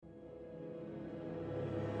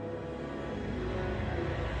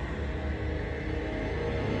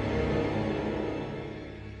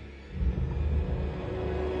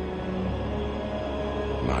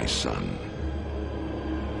son.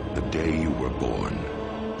 The day you were born,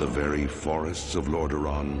 the very forests of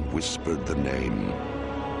Lordaeron whispered the name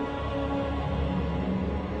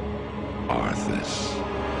Arthas.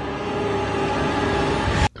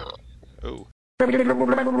 Oh.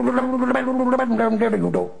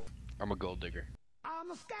 I'm a gold digger.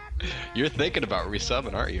 You're thinking about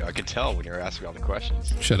resubbing, aren't you? I could tell when you're asking all the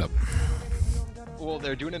questions. Shut up. Well,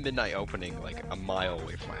 they're doing a midnight opening like a mile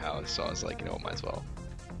away from my house, so I was like, might as well.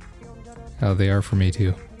 Oh, they are for me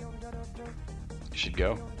too. You should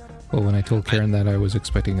go. Well, when I told Karen that, I was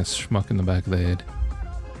expecting a schmuck in the back of the head.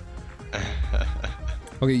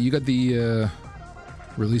 Okay, you got the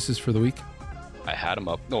releases for the week? I had them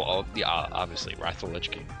up. No, obviously, Wrath of the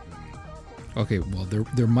Lich King. Okay, well,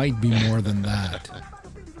 there might be more than that.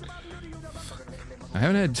 I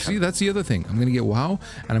haven't had... See, that's the other thing. I'm going to get WoW,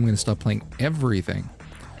 and I'm going to stop playing everything.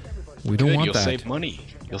 We don't want that. You'll save money.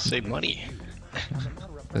 You'll save money.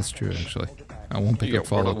 That's true, actually. I won't pick up World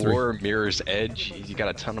Fallout of 3. War, Mirror's Edge. You got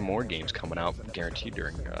a ton of more games coming out, guaranteed,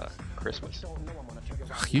 during Christmas.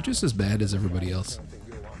 You're just as bad as everybody else.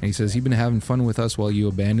 And he says, you've been having fun with us while you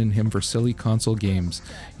abandoned him for silly console games.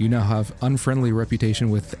 You now have unfriendly reputation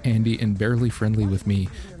with Andy and barely friendly with me.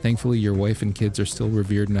 Thankfully, your wife and kids are still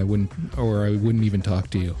revered, and I wouldn't even talk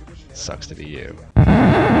to you. Sucks to be you.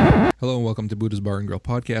 Hello and welcome to Buddha's Bar and Grill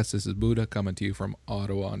Podcast. This is Buddha coming to you from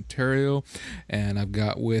Ottawa, Ontario. And I've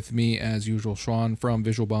got with me, as usual, Sean from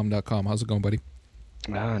visualbomb.com. How's it going, buddy?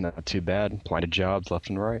 Not too bad. Applied to jobs left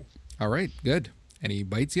and right. All right, good. Any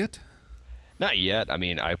bites yet? Not yet. I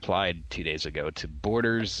mean, I applied 2 days ago to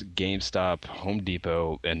Borders, GameStop, Home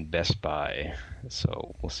Depot, and Best Buy.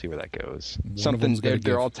 So we'll see where that goes.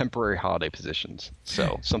 They're all temporary holiday positions.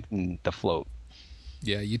 So something to float.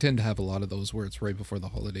 Yeah, you tend to have a lot of those where it's right before the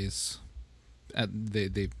holidays.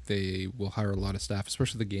 They will hire a lot of staff,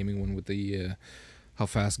 especially the gaming one with the how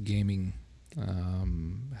fast gaming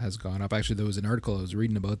has gone up. Actually, there was an article I was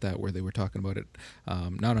reading about that where they were talking about it,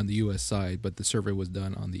 not on the U.S. side, but the survey was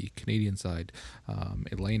done on the Canadian side.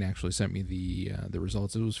 Elaine actually sent me the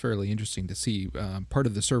results. It was fairly interesting to see. Part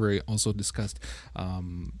of the survey also discussed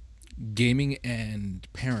gaming and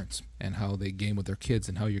parents and how they game with their kids,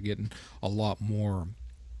 and how you're getting a lot more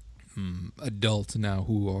adults now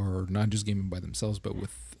who are not just gaming by themselves but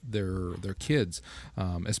with their kids,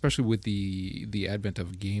 especially with the advent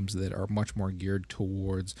of games that are much more geared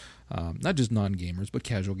towards not just non-gamers but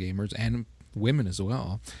casual gamers and women as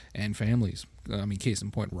well, and families. I mean, case in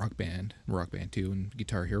point, Rock Band 2 and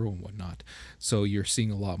Guitar Hero and whatnot. So you're seeing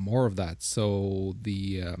a lot more of that. So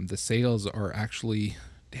the sales are actually...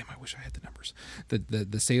 Damn, I wish I had the numbers.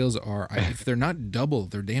 The sales are, if they're not double,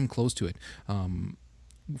 they're damn close to it.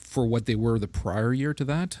 For what they were the prior year to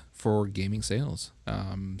that for gaming sales.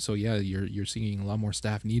 So yeah, you're seeing a lot more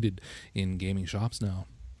staff needed in gaming shops now.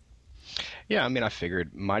 Yeah, I mean, I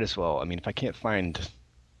figured might as well. I mean, if I can't find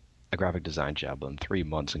a graphic design job in 3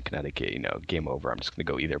 months in Connecticut, game over. I'm just going to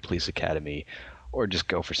go either Police Academy or just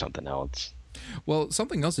go for something else. Well,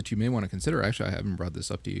 something else that you may want to consider, actually I haven't brought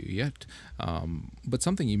this up to you yet, but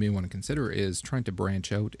something you may want to consider is trying to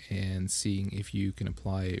branch out and seeing if you can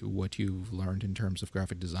apply what you've learned in terms of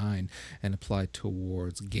graphic design and apply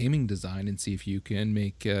towards gaming design and see if you can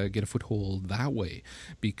get a foothold that way,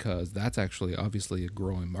 because that's actually obviously a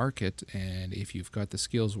growing market. And if you've got the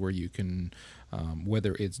skills where you can,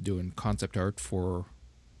 whether it's doing concept art for,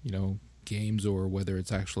 games, or whether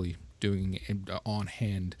it's actually doing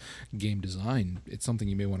on-hand game design, it's something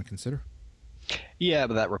you may want to consider. Yeah,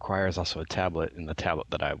 but that requires also a tablet, and the tablet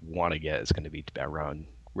that I want to get is going to be around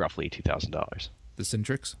roughly $2,000. The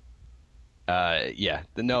Centrix? Yeah.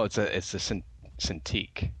 No, it's a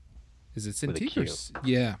Cintiq. Is it Cintiq?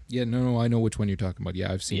 Yeah. No, I know which one you're talking about.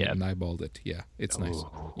 Yeah, I've seen it and eyeballed it. Yeah, it's nice.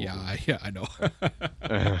 Yeah, I know.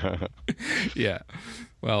 Yeah.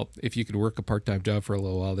 Well, if you could work a part-time job for a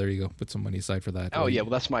little while, there you go. Put some money aside for that. Oh, yeah.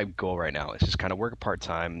 Well, that's my goal right now. It's just kind of work a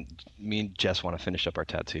part-time. Me and Jess want to finish up our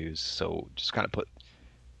tattoos, so just kind of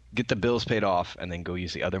get the bills paid off, and then go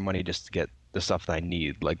use the other money just to get the stuff that I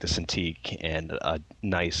need, like the Cintiq and a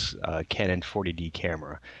nice Canon 40D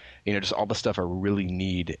camera. Just all the stuff I really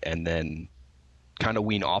need, and then kind of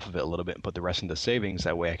wean off of it a little bit and put the rest into savings.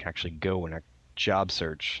 That way I can actually go in a job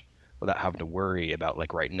search without having to worry about,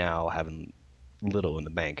 like right now, having little in the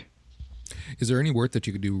bank. Is there any work that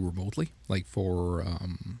you could do remotely? Like for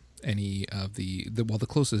any of the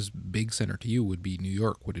closest big center to you would be New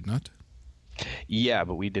York, would it not? Yeah,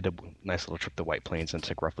 but we did a nice little trip to White Plains and it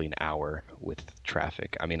took roughly an hour with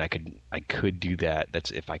traffic. I mean, I could do that. That's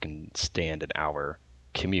if I can stand an hour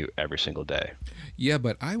commute every single day. Yeah,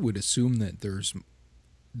 but I would assume that there's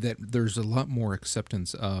a lot more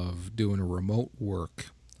acceptance of doing a remote work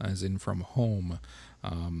as in from home,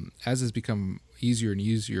 as it's become easier and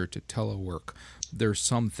easier to telework, there's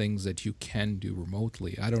some things that you can do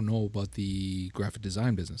remotely. I don't know about the graphic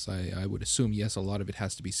design business. I would assume, yes, a lot of it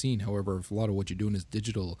has to be seen. However, if a lot of what you're doing is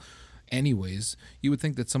digital anyways, you would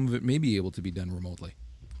think that some of it may be able to be done remotely.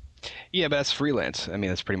 Yeah, but that's freelance. I mean,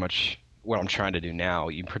 that's pretty much what I'm trying to do now.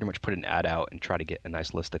 You pretty much put an ad out and try to get a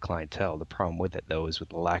nice list of clientele. The problem with it, though, is with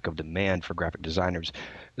the lack of demand for graphic designers,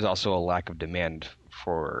 there's also a lack of demand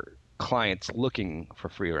for clients looking for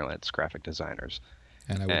freelance graphic designers.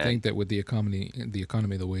 And I would think that with the economy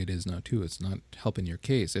the way it is now too, it's not helping your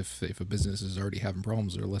case. If a business is already having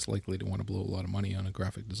problems, they're less likely to want to blow a lot of money on a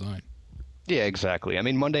graphic design. Yeah, exactly. I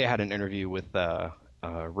mean, Monday I had an interview with a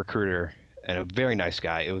recruiter, and a very nice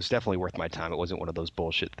guy. It was definitely worth my time. It wasn't one of those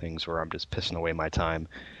bullshit things where I'm just pissing away my time.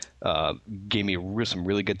 Gave me some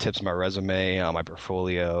really good tips on my resume, on my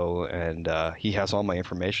portfolio, and he has all my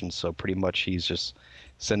information. So pretty much he's just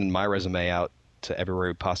sending my resume out to everywhere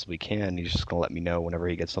he possibly can. He's just going to let me know whenever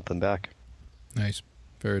he gets something back. Nice.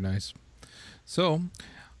 Very nice. So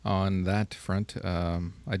on that front,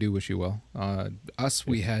 I do wish you well.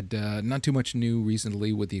 We had not too much new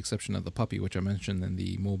recently, with the exception of the puppy, which I mentioned in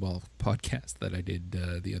the mobile podcast that I did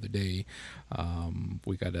the other day.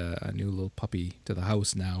 We got a new little puppy to the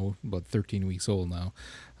house now, about 13 weeks old now.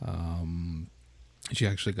 She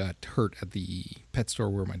actually got hurt at the pet store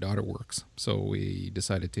where my daughter works, so we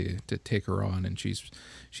decided to take her on, and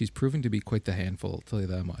she's proving to be quite the handful, I'll tell you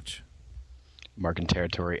that much. Marking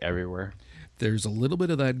territory everywhere. There's a little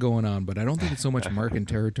bit of that going on, but I don't think it's so much marking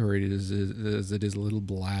territory as it is a little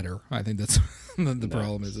bladder. I think that's the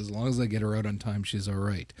problem is, as long as I get her out on time, she's all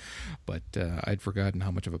right. But I'd forgotten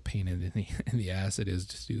how much of a pain in the ass it is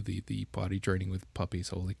to do the potty training with puppies.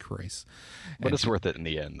 Holy Christ. But it's worth it in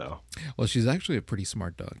the end, though. Well, she's actually a pretty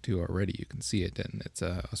smart dog, too, already. You can see it, and it's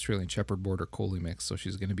a Australian Shepherd Border Collie mix, so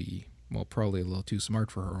she's going to be, well, probably a little too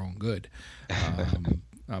smart for her own good.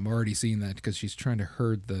 I'm already seeing that because she's trying to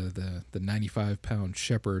herd the 95-pound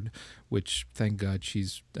shepherd, which, thank God,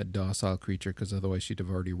 she's a docile creature, because otherwise she'd have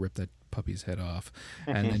already ripped that puppy's head off.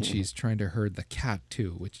 And then she's trying to herd the cat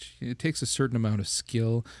too, which it takes a certain amount of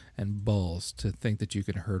skill and balls to think that you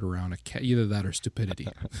can herd around a cat. Either that or stupidity.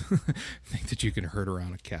 Think that you can herd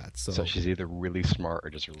around a cat. So she's either really smart or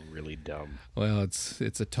just really dumb. Well, it's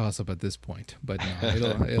a toss-up at this point, but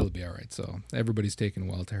no, it'll be all right. So everybody's taken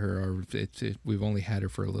well to her. We've only had her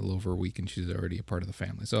for a little over a week, and she's already a part of the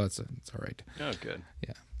family, so it's all right. Oh, good.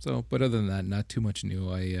 Yeah. So, but other than that, not too much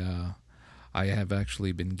new. I have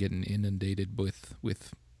actually been getting inundated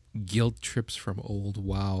with guilt trips from old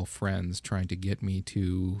WoW friends trying to get me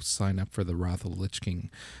to sign up for the Wrath of the Lich King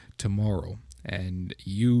tomorrow. And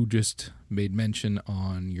you just made mention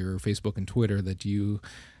on your Facebook and Twitter that you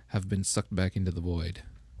have been sucked back into the void.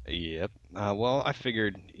 Yep. Well, I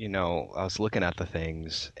figured, I was looking at the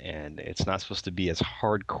things, and it's not supposed to be as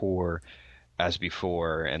hardcore as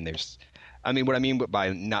before. And what I mean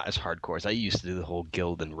by not as hardcore is I used to do the whole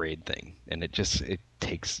guild and raid thing, and it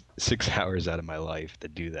takes 6 hours out of my life to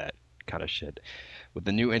do that kind of shit. With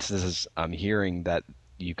the new instances, I'm hearing that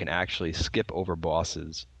you can actually skip over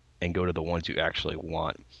bosses and go to the ones you actually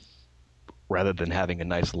want, rather than having a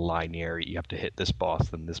nice linear, you have to hit this boss,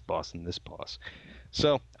 then this boss, and this boss.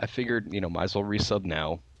 So I figured, might as well resub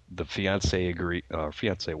now. The fiance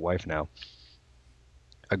wife now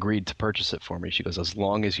agreed to purchase it for me. She goes, as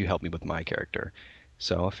long as you help me with my character.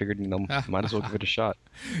 So I figured, might as well give it a shot.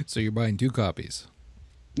 So you're buying 2 copies?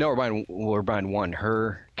 No, we're buying one.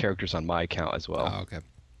 Her character's on my account as well. Oh, okay.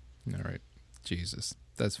 All right. Jesus,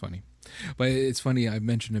 that's funny. But it's funny, I've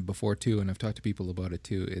mentioned it before too, and I've talked to people about it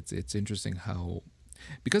too. It's interesting how,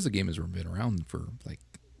 because the game has been around for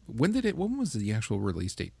when was the actual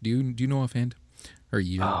release date? Do you know offhand? Or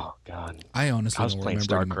year? Oh God, I honestly don't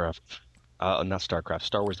remember. StarCraft. Not StarCraft,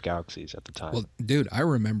 Star Wars Galaxies at the time. Well, dude, I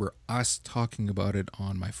remember us talking about it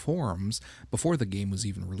on my forums before the game was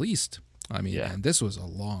even released. I mean, and this was a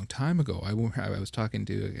long time ago. I was talking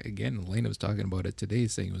to, again, Elena was talking about it today,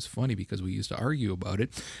 saying it was funny because we used to argue about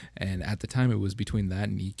it. And at the time, it was between that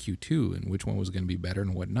and EQ2 and which one was going to be better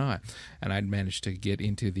and whatnot. And I'd managed to get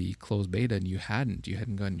into the closed beta, and you hadn't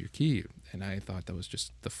gotten your key. And I thought that was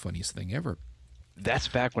just the funniest thing ever. That's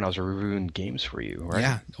back when I was reviewing games for you, right?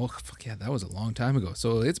 Yeah. Oh, fuck yeah. That was a long time ago.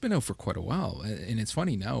 So it's been out for quite a while. And it's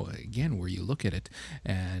funny now, again, where you look at it,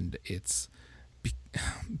 and it's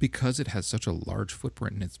because it has such a large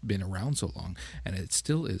footprint and it's been around so long, and it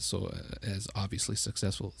still is so as obviously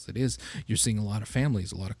successful as it is, you're seeing a lot of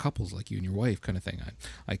families, a lot of couples like you and your wife kind of thing.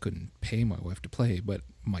 I couldn't pay my wife to play, but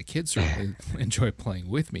my kids certainly enjoy playing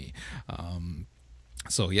with me.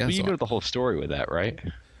 So yeah. But you know the whole story with that, right?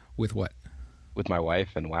 With what? with my wife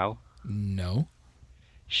and WoW? No.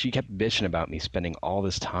 She kept bitching about me spending all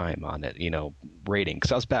this time on it, raiding.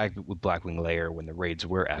 Because I was back with Blackwing Lair when the raids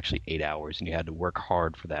were actually 8 hours, and you had to work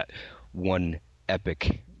hard for that one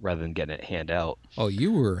epic rather than getting it hand out. Oh,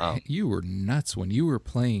 you were nuts when you were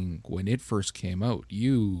playing when it first came out.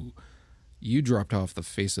 You dropped off the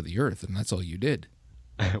face of the earth, and that's all you did.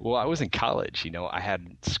 Well, I was in college, I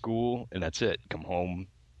had school, and that's it. Come home,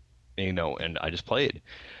 and I just played.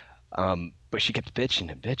 But she kept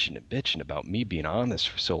bitching and bitching and bitching about me being on this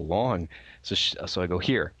for so long. So I go,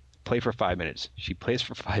 here, play for 5 minutes. She plays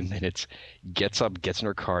for 5 minutes, gets up, gets in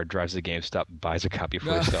her car, drives to GameStop, buys a copy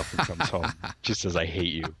for herself, and comes home. She says, I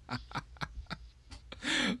hate you.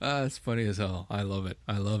 It's funny as hell. I love it.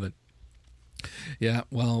 I love it. Yeah,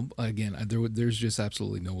 well, again, there's just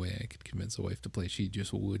absolutely no way I could convince a wife to play. She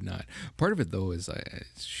just would not. Part of it, though, is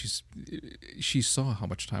she saw how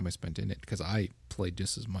much time I spent in it, because I played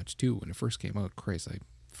just as much, too. When it first came out, Christ, I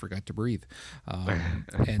forgot to breathe.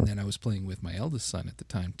 And then I was playing with my eldest son at the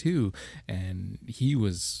time, too, and he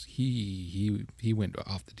went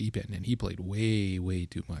off the deep end, and he played way, way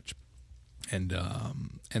too much. And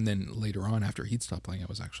then later on, after he'd stopped playing, I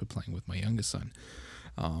was actually playing with my youngest son.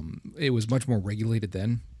 It was much more regulated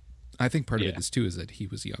then. I think part of it is that he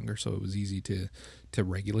was younger, so it was easy to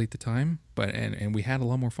regulate the time. But and we had a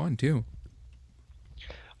lot more fun too.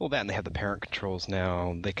 Well, that and they have the parent controls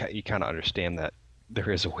now. You kind of understand that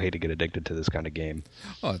there is a way to get addicted to this kind of game.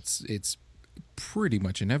 Oh, it's pretty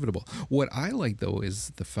much inevitable. What I like though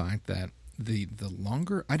is the fact that the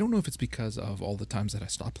longer, I don't know if it's because of all the times that I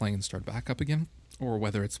stopped playing and started back up again, or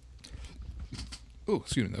whether it's oh,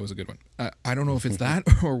 excuse me, that was a good one. I don't know if it's that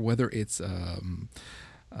or whether it's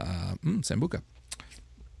Sambuca.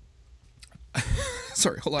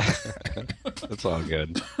 Sorry, hold on. That's all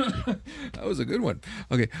good. That was a good one.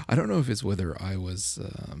 Okay, I don't know if it's whether I was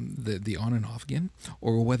the on and off again,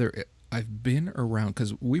 or whether I've been around,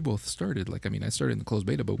 because we both started, I started in the closed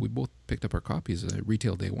beta, but we both picked up our copies at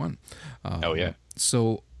retail day one. Oh, yeah.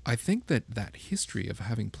 So I think that history of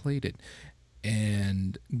having played it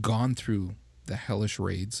and gone through the hellish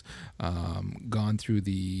raids, gone through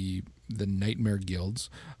the nightmare guilds,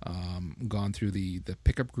 gone through the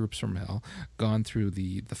pickup groups from hell, gone through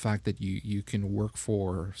the fact that you can work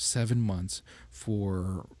for 7 months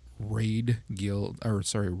for raid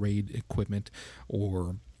equipment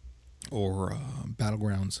or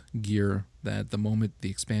battlegrounds gear, that the moment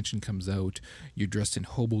the expansion comes out, you're dressed in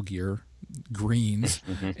hobo gear, greens,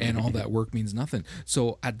 and all that work means nothing.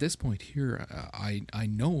 So at this point here, I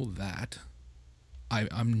know that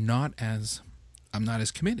I'm not as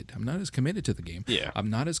committed. I'm not as committed to the game. Yeah. I'm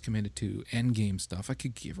not as committed to end game stuff. I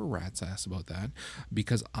could give a rat's ass about that,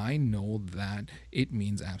 because I know that it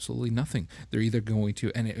means absolutely nothing. They're either going to,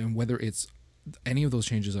 and whether it's any of those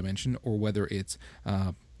changes I mentioned, or whether it's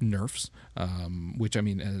nerfs, which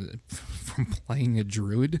from playing a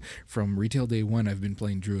druid from retail day one, I've been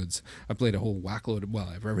playing druids. I played a whole whackload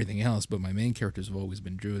of everything else, but my main characters have always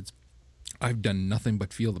been druids. I've done nothing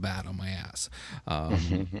but feel the bat on my ass.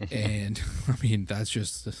 And that's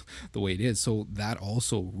just the way it is. So that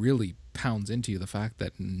also really pounds into you the fact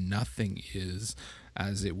that nothing is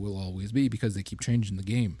as it will always be, because they keep changing the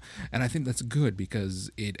game. And I think that's good, because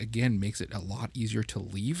it, again, makes it a lot easier to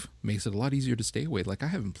leave, makes it a lot easier to stay away. Like, I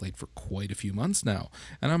haven't played for quite a few months now,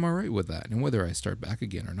 and I'm all right with that. And whether I start back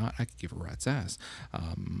again or not, I could give a rat's ass.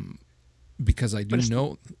 Because I do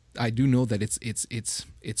know that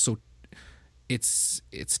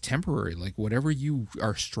it's temporary. Like, whatever you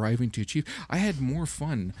are striving to achieve, I had more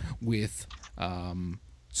fun with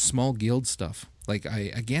small guild stuff. Like,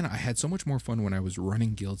 I had so much more fun when I was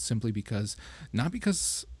running guilds, simply because, not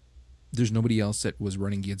because there's nobody else that was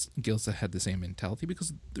running guilds that had the same mentality,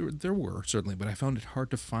 because there were certainly, but I found it hard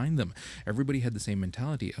to find them. Everybody had the same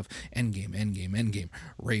mentality of end game,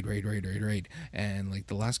 raid. And like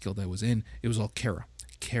the last guild I was in, it was all Kara.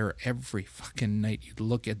 Every fucking night you'd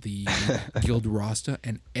look at the guild roster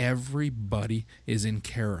and everybody is in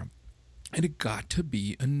Kara. And it got to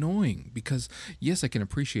be annoying, because yes, I can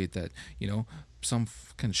appreciate that, some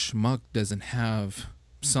fucking schmuck doesn't have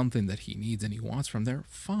something that he needs and he wants from there,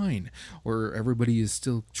 fine. Or everybody is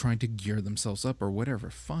still trying to gear themselves up or whatever,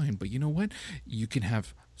 fine. But you know what? You can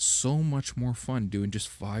have so much more fun doing just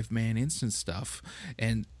 5-man instance stuff.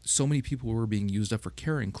 And so many people were being used up for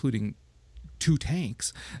Kara, including 2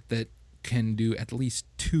 tanks that can do at least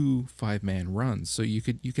 2 5-man runs. So you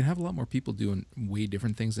can have a lot more people doing way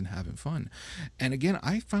different things and having fun. And again,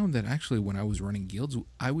 I found that actually when I was running guilds,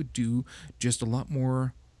 I would do just a lot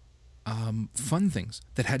more fun things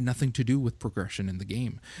that had nothing to do with progression in the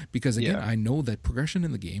game. Because again, Yeah. I know that progression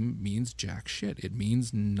in the game means jack shit. It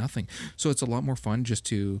means nothing. So it's a lot more fun just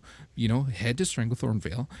to, head to Stranglethorn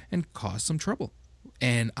Vale and cause some trouble.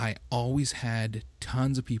 And I always had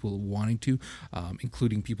tons of people wanting to,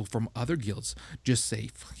 including people from other guilds, just say,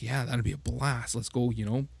 yeah, that'd be a blast. Let's go,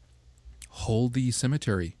 hold the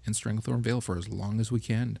cemetery in Stranglethorn Vale for as long as we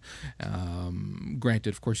can.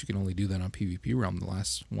 Granted, of course, you can only do that on PvP Realm. The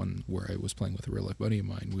last one where I was playing with a real life buddy of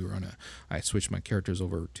mine, I switched my characters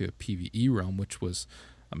over to PvE Realm, which was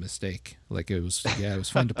a mistake. Like it was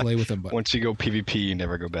fun to play with him, but Once you go PvP, you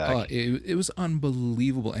never go back. it was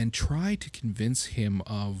unbelievable. And try to convince him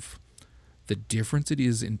of the difference it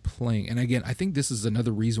is in playing. And again, I think this is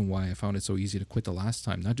another reason why I found it so easy to quit the last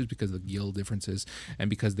time. Not just because of the guild differences and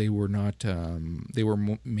because they were not, they were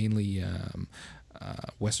mainly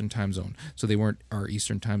Western time zone. So they weren't our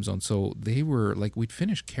Eastern time zone. So they were like, we'd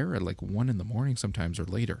finish Kara at like 1 a.m. sometimes or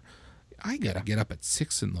later. I got to get up at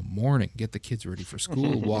 6 a.m, get the kids ready for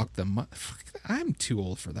school, walk them. I'm too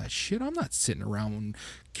old for that shit. I'm not sitting around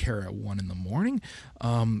Kara at 1 a.m.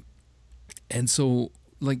 And so,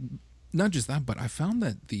 like, not just that, but I found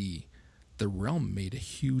that the realm made a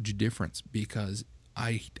huge difference because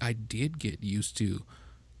I did get used to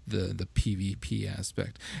the PvP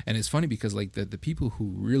aspect. And it's funny because like the people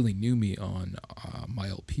who really knew me on my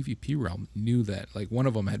old PvP realm knew that, like, one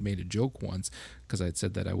of them had made a joke once because I had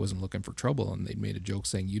said that I wasn't looking for trouble, and they'd made a joke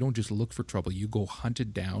saying, you don't just look for trouble, you go hunt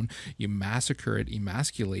it down, you massacre it,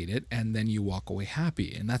 emasculate it, and then you walk away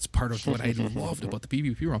happy. And that's part of what I loved about the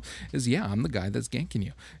PvP realm is, yeah, I'm the guy that's ganking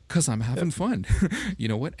you because I'm having fun. You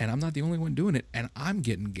know what? And I'm not the only one doing it, and I'm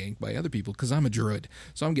getting ganked by other people because I'm a druid,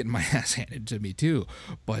 so I'm getting my ass handed to me too.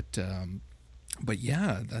 But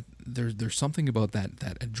yeah, that there's something about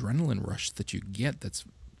that adrenaline rush that you get that's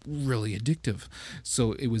really addictive.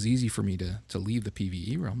 So it was easy for me to leave the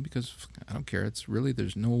PvE realm because I don't care. It's really,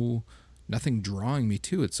 there's nothing drawing me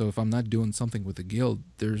to it. So if I'm not doing something with the guild,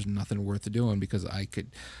 there's nothing worth doing because I could,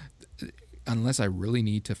 unless I really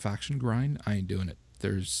need to faction grind, I ain't doing it.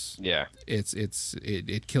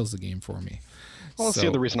 It kills the game for me. Well, that's the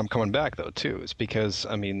other reason I'm coming back, though, too, is because,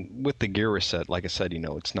 I mean, with the gear reset, like I said,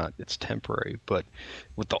 it's temporary, but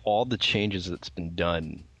with all the changes that's been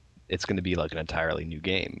done, it's going to be like an entirely new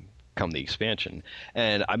game come the expansion.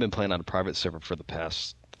 And I've been playing on a private server for the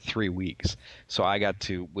past 3 weeks, so I got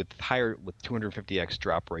to, with 250x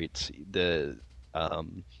drop rates, the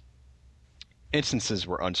instances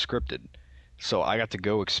were unscripted. So I got to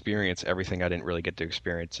go experience everything I didn't really get to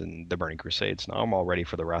experience in the Burning Crusades. Now I'm all ready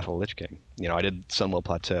for the Wrath of the Lich King. I did Sunwell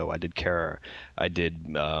Plateau, I did Kara, I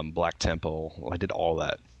did Black Temple, I did all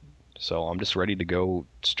that. So I'm just ready to go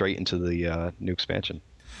straight into the new expansion.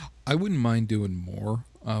 I wouldn't mind doing more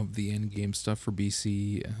of the end game stuff for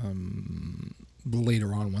BC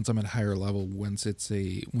later on, once I'm at a higher level, when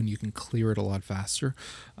you can clear it a lot faster,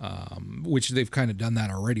 which they've kind of done that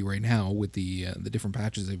already right now with the different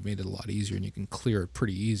patches. They've made it a lot easier, and you can clear it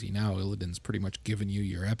pretty easy now. Illidan's pretty much given you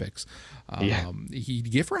your epics. He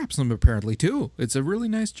gift wraps them apparently too. It's a really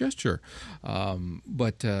nice gesture. So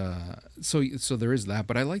there is that.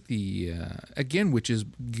 But I like the again, which is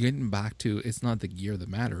getting back to, it's not the gear that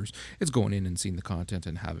matters. It's going in and seeing the content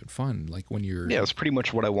and having fun. Like when you're it's pretty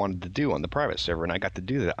much what I wanted to do on the private server, and I got to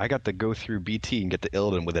do that. I got to go through BT and get to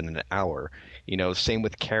Illidan within an hour. Same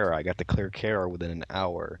with Kara. I got to clear Kara within an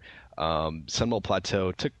hour. Sunwell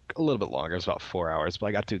Plateau took a little bit longer. It was about 4 hours, but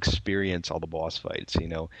I got to experience all the boss fights.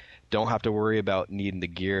 Don't have to worry about needing the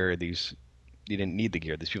gear. You didn't need the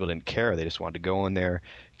gear. These people didn't care. They just wanted to go in there,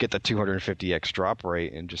 get the 250x drop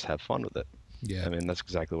rate, and just have fun with it. Yeah, I mean, that's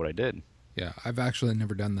exactly what I did. Yeah, I've actually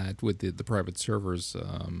never done that with the private servers,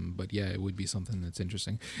 but yeah, it would be something that's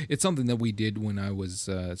interesting. It's something that we did when I was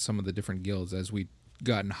some of the different guilds as we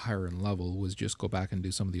gotten higher in level, was just go back and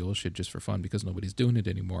do some of the old shit just for fun because nobody's doing it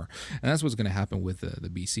anymore. And that's what's going to happen with the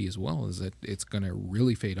BC as well, is that it's going to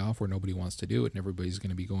really fade off where nobody wants to do it and everybody's going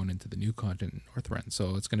to be going into the new content in Northrend.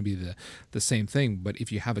 So it's going to be the same thing. But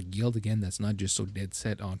if you have a guild again that's not just so dead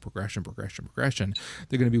set on progression,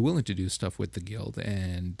 they're going to be willing to do stuff with the guild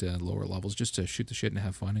and lower levels just to shoot the shit and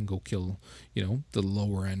have fun and go kill, the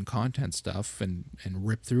lower end content stuff and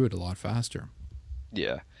rip through it a lot faster.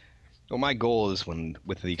 Yeah. Well, my goal is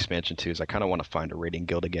with the expansion too, is I kind of want to find a raiding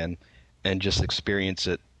guild again and just experience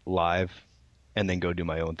it live and then go do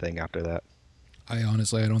my own thing after that. I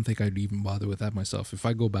don't think I'd even bother with that myself. If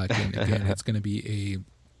I go back in again, it's going to be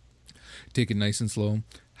Take it nice and slow.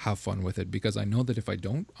 Have fun with it, because I know that if I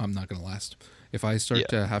don't, I'm not going to last. If I start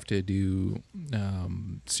to have to do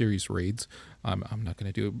serious raids, I'm not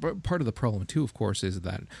going to do it. But part of the problem too, of course, is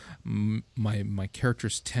that my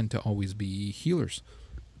characters tend to always be healers,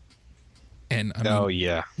 and I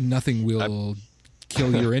mean, nothing will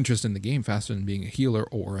kill your interest in the game faster than being a healer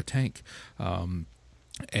or a tank.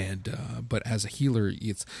 But as a healer,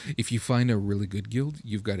 it's, if you find a really good guild,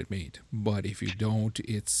 you've got it made. But if you don't,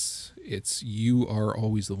 it's you are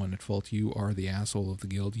always the one at fault. You are the asshole of the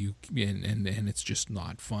guild. And it's just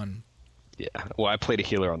not fun. Yeah. Well, I played a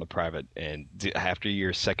healer on the private, and after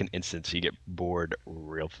your second instance, you get bored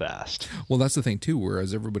real fast. Well, that's the thing too.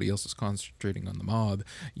 Whereas everybody else is concentrating on the mob,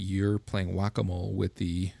 you're playing whack-a-mole with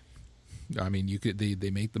the. I mean, they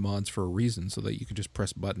make the mods for a reason, so that you can just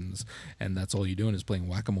press buttons, and that's all you're doing is playing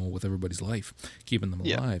whack-a-mole with everybody's life, keeping them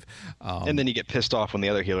alive. And then you get pissed off when the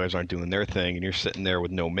other healers aren't doing their thing, and you're sitting there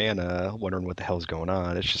with no mana, wondering what the hell's going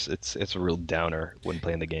on. It's just it's a real downer when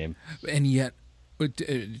playing the game. And yet,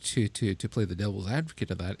 to play the devil's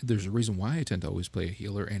advocate of that, there's a reason why I tend to always play a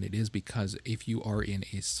healer, and it is because if you are in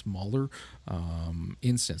a smaller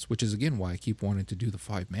instance, which is again why I keep wanting to do the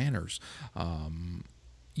 5 manners.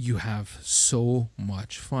 You have so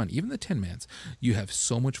much fun. Even the 10-mans, you have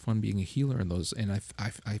so much fun being a healer in those. And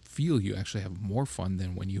I feel you actually have more fun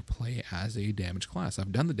than when you play as a damage class.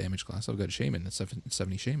 I've done the damage class. I've got a shaman, a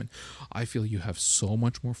 70 shaman. I feel you have so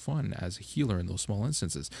much more fun as a healer in those small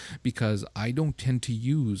instances, because I don't tend to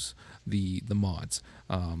use the mods.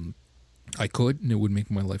 I could, and it would make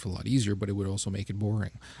my life a lot easier, but it would also make it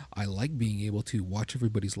boring. I like being able to watch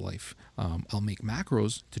everybody's life. I'll make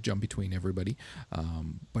macros to jump between everybody,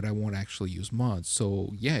 but I won't actually use mods.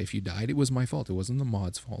 So yeah, if you died, it was my fault. It wasn't the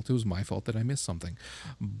mod's fault. It was my fault that I missed something.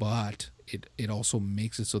 But it also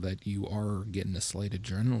makes it so that you are getting a slight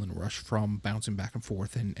adrenaline rush from bouncing back and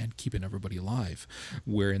forth and keeping everybody alive,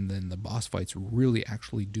 wherein then the boss fights really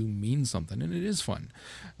actually do mean something, and it is fun.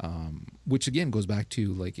 Which again goes back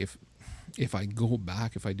to, like, if I go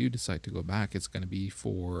back, if I do decide to go back, it's going to be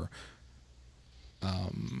for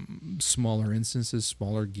smaller instances,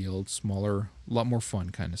 smaller guilds, a lot more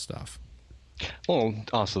fun kind of stuff. Well,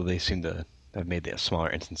 also they seem to have made the smaller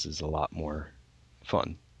instances a lot more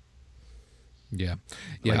fun. Yeah,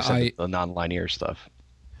 like the non-linear stuff.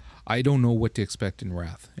 I don't know what to expect in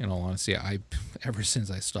Wrath. In all honesty, ever since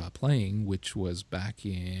I stopped playing, which was back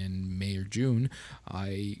in May or June,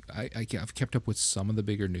 I've kept up with some of the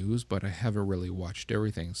bigger news, but I haven't really watched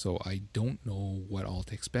everything, so I don't know what all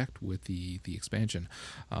to expect with the expansion.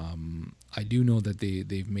 I do know that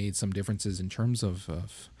they've made some differences in terms of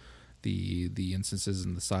the instances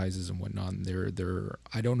and the sizes and whatnot. And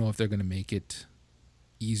I don't know if they're going to make it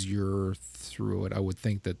easier through it. I would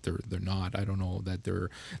think that they're not. I don't know that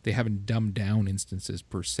they haven't dumbed down instances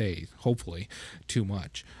per se, hopefully, too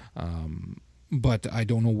much. But I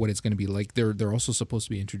don't know what it's going to be like. They're also supposed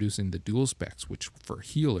to be introducing the dual specs, which for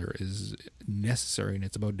healer is necessary, and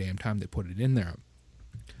it's about damn time they put it in there.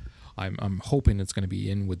 I'm hoping it's going to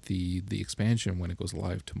be in with the expansion when it goes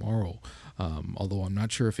live tomorrow, although I'm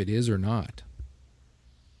not sure if it is or not.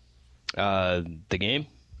 The game?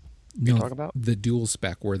 No, talk about the dual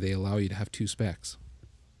spec where they allow you to have 2 specs.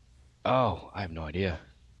 Oh, I have no idea.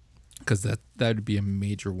 Because that would be a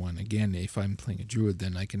major one. Again, if I'm playing a druid,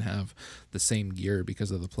 then I can have the same gear because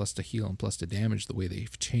of the plus to heal and plus to damage. The way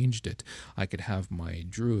they've changed it, I could have my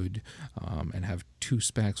druid and have 2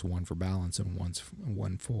 specs, one for balance and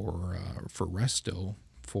one for resto.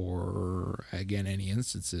 For again any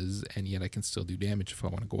instances, and yet I can still do damage if I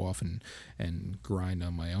want to go off and grind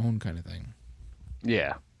on my own kind of thing.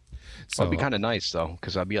 Yeah. So it'd be kind of nice though,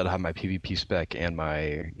 because I'll be able to have my PvP spec and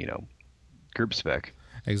my group spec.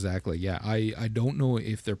 Exactly. Yeah. I don't know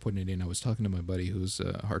if they're putting it in. I was talking to my buddy who's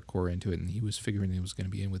hardcore into it, and he was figuring it was going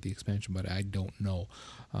to be in with the expansion, but I don't know.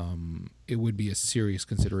 It would be a serious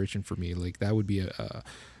consideration for me. Like that would be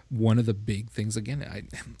one of the big things. Again,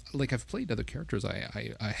 I've played other characters.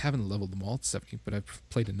 I haven't leveled them all to 70, but I've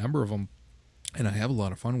played a number of them, and I have a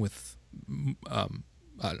lot of fun with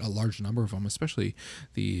a large number of them, especially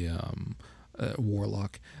the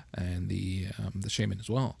warlock and the shaman as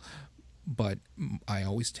well. But I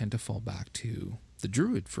always tend to fall back to the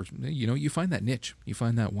druid. For you find that niche, you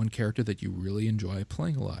find that one character that you really enjoy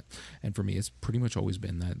playing a lot, and for me it's pretty much always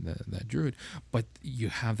been that druid. But you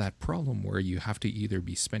have that problem where you have to either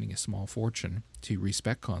be spending a small fortune to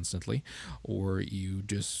respec constantly, or you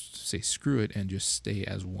just say screw it and just stay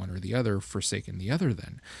as one or the other, forsaking the other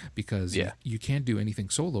then, because you can't do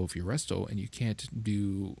anything solo if you're resto, and you can't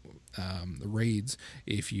do raids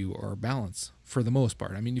if you are balance for the most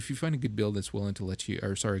part. I mean, if you find a good build that's willing to let you,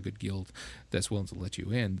 or sorry, a good guild that's willing to let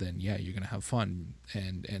you in, then yeah, you're gonna have fun,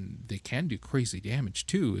 and they can do crazy damage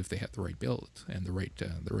too if they have the right build and the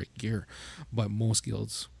right gear. But most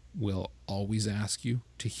guilds will always ask you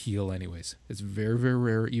to heal anyways. It's very, very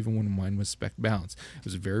rare, even when mine was spec balanced. It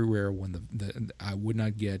was very rare when I would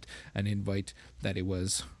not get an invite that it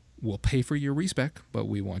was, we'll pay for your respec, but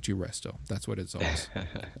we want you resto. That's what it's always.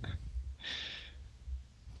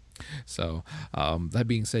 So that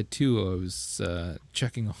being said too, I was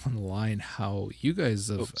checking online how you guys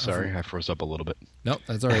have... sorry, I froze up a little bit. No,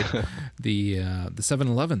 that's all right. The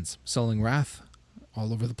 7-Elevens selling Wrath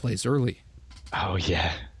all over the place early. Oh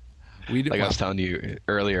yeah. I was telling you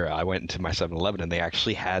earlier, I went into my 7-Eleven and they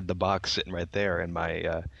actually had the box sitting right there, and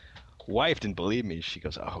my wife didn't believe me. She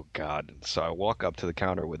goes, "Oh God!" So I walk up to the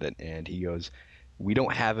counter with it, and he goes, "We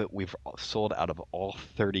don't have it. We've sold out of all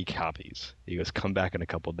 30 copies." He goes, "Come back in a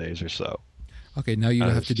couple days or so." Okay, now you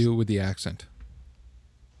have to do it with the accent.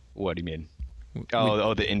 What do you mean?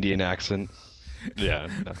 The Indian accent. Yeah,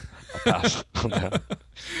 no, I'll pass on that.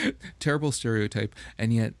 Terrible stereotype,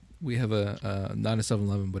 and yet we have a not a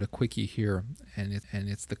 7-Eleven but a quickie here, and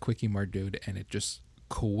it's the Quickie Mart dude, and it just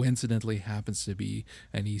coincidentally happens to be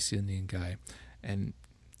an East Indian guy, and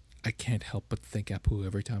I can't help but think Apu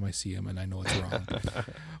every time I see him, and I know it's wrong.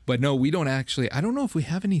 But no, we don't actually. I don't know if we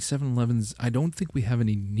have any 7-Elevens. I don't think we have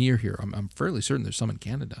any near here. I'm fairly certain there's some in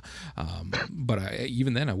Canada, but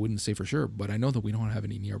even then I wouldn't say for sure. But I know that we don't have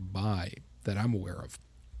any nearby that I'm aware of.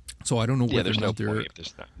 So I don't know whether there's or no not they're point if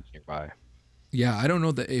there's not nearby. Yeah, I don't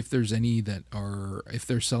know that if there's any that are, if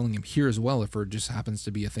they're selling them here as well, if it just happens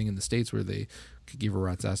to be a thing in the States where they could give a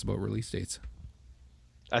rat's ass about release dates.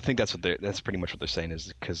 I think that's pretty much what they're saying,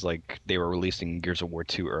 is because like they were releasing Gears of War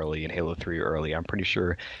 2 early and Halo 3 early. I'm pretty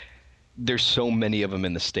sure there's so many of them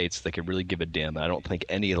in the States that could really give a damn. I don't think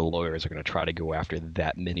any of the lawyers are going to try to go after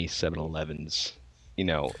that many 7-Elevens, in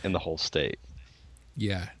the whole state.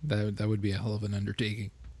 Yeah, that would be a hell of an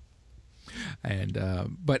undertaking. And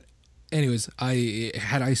but anyways,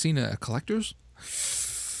 had I seen a collector's,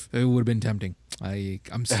 it would have been tempting.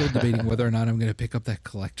 I'm still debating whether or not I'm going to pick up that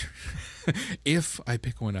collector. If I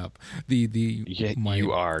pick one up,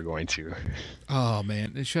 you are going to. Oh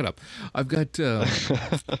man, shut up! I've got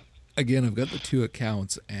again, I've got the two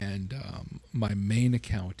accounts, and my main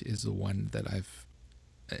account is the one that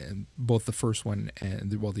both the first one and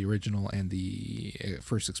the original and the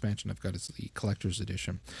first expansion I've got is the collector's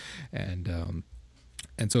edition, and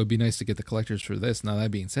so it'd be nice to get the collectors for this. Now,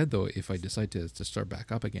 that being said, though, if I decide to start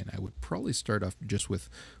back up again, I would probably start off just with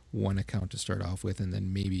one account to start off with, and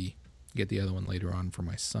then maybe get the other one later on for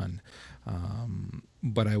my son.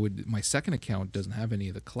 But my second account doesn't have any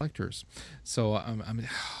of the collectors, so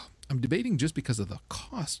I'm debating just because of the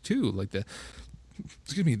cost too. Like the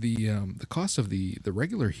cost of the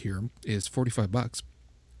regular here is $45,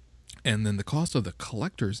 and then the cost of the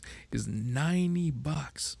collectors is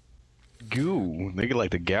 $90. Goo, they get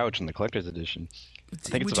like the gouge in the collector's edition. I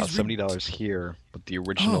think it's about $70 here, but the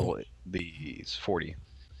original is $40.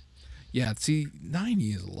 Yeah, see,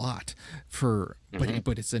 90 is a lot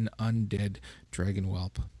but it's an undead dragon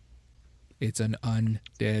whelp. It's an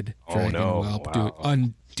undead dragon whelp, wow. Dude.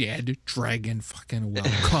 Undead dragon fucking whelp.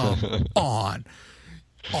 Come on.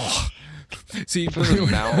 Oh, see, for the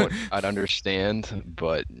amount, I'd understand,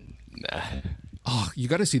 but nah. Oh, you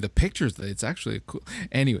got to see the pictures. It's actually cool.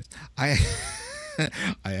 Anyways, I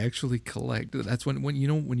actually collect. That's when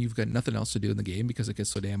you've got nothing else to do in the game because it gets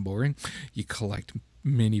so damn boring. You collect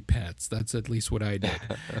mini pets. That's at least what I did.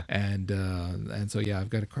 and so yeah, I've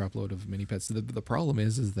got a crap load of mini pets. The problem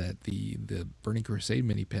is that the Burning Crusade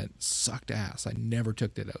mini pet sucked ass. I never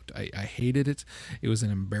took it out. I hated it. It was an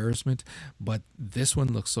embarrassment. But this one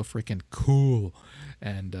looks so freaking cool.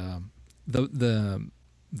 And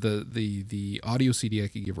the audio CD I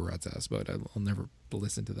could give a rat's ass about. I'll never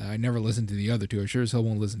listen to that. I never listened to the other two. I sure as hell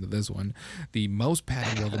won't listen to this one. The mouse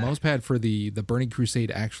pad, the mouse pad for the Burning Crusade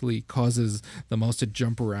actually causes the mouse to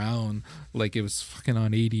jump around like it was fucking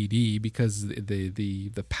on ADD because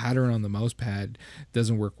the pattern on the mouse pad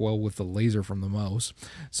doesn't work well with the laser from the mouse.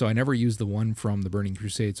 So I never used the one from the Burning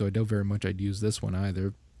Crusade, so I doubt very much I'd use this one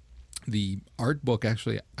either. The art book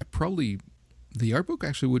actually, the art book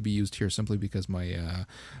actually would be used here simply because my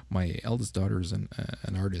eldest daughter is an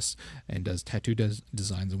artist and does tattoo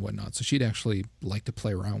designs and whatnot. So she'd actually like to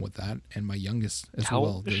play around with that. And my youngest as How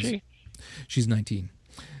well. Old is she? She's 19.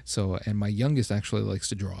 So, and my youngest actually likes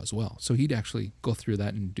to draw as well. So he'd actually go through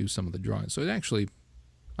that and do some of the drawings. So I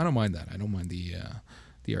don't mind that. I don't mind the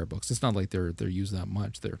art books. It's not like they're used that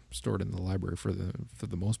much. They're stored in the library for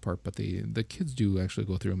the most part, but the kids do actually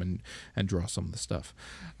go through them and draw some of the stuff.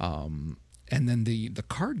 And then the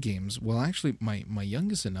card games. Well, actually, my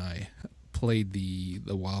youngest and I played the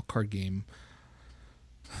wild card game.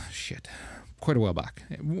 Quite a while back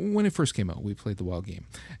when it first came out. We played the wild game,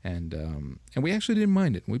 and we actually didn't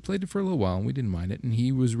mind it. We played it for a little while, and we didn't mind it. And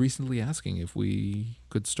he was recently asking if we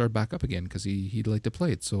could start back up again because he'd like to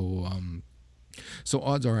play it. So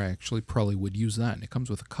odds are I actually probably would use that, and it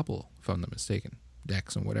comes with a couple, if I'm not mistaken,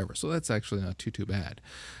 decks and whatever. So that's actually not too bad.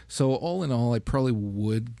 So all in all, I probably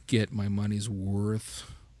would get my money's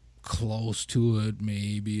worth, close to it,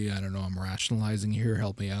 maybe. I don't know. I'm rationalizing here.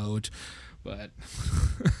 Help me out. But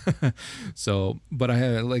but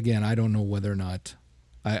I don't know whether or not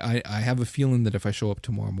I have a feeling that if I show up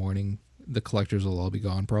tomorrow morning, the collectors will all be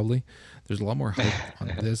gone. Probably there's a lot more hype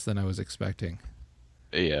on this than I was expecting.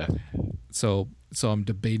 Yeah. So I'm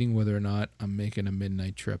debating whether or not I'm making a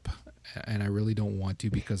midnight trip, and I really don't want to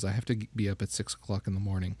because I have to be up at 6:00 in the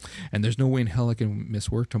morning, and there's no way in hell I can miss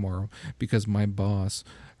work tomorrow because my boss,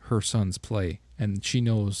 her sons play, and she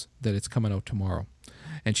knows that it's coming out tomorrow.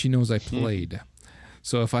 And she knows I played.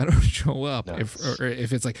 So if I don't show up,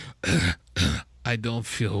 if it's like, I don't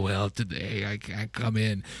feel well today, I can't come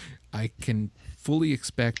in, I can fully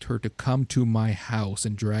expect her to come to my house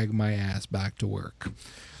and drag my ass back to work.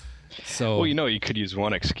 So, well, you could use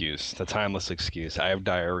one excuse, the timeless excuse. I have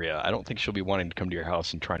diarrhea. I don't think she'll be wanting to come to your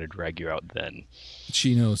house and trying to drag you out then.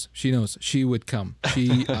 She knows. She would come.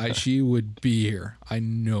 She would be here. I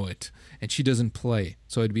know it. And she doesn't play.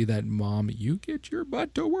 So it'd be that, Mom, you get your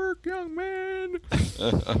butt to work, young man.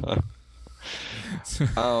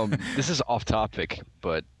 This is off topic,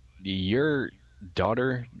 but your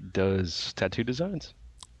daughter does tattoo designs?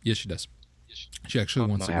 Yes, she does. She actually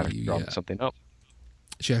wants to be something up.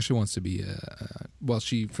 She actually wants to be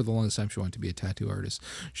for the longest time she wanted to be a tattoo artist.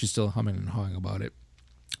 She's still humming and hawing about it,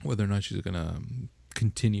 whether or not she's going to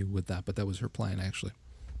continue with that, but that was her plan actually.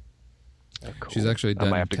 Oh, cool. She's actually done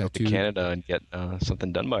I might have to tattoo. go to Canada and get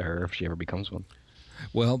something done by her if she ever becomes one.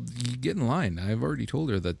 Well, you get in line. I've already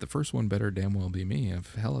told her that the first one better damn well be me.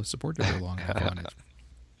 I've supported her long enough on it.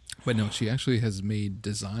 But no, she actually has made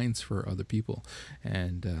designs for other people,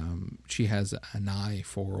 and she has an eye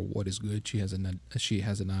for what is good. She has an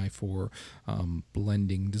eye for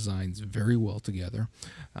blending designs very well together.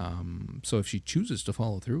 So if she chooses to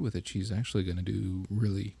follow through with it, she's actually going to do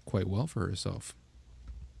really quite well for herself.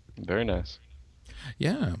 Very nice.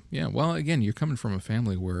 Yeah. Well, again, you're coming from a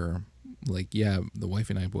family where, the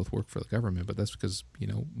wife and I both work for the government, but that's because,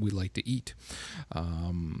 we like to eat.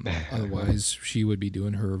 Otherwise, she would be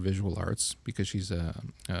doing her visual arts because she's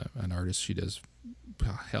an artist. She does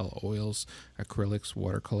oils, acrylics,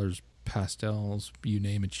 watercolors, pastels, you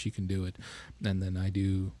name it, she can do it. And then I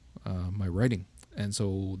do my writing. And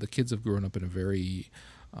so the kids have grown up in a very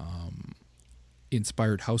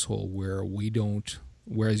inspired household where we don't.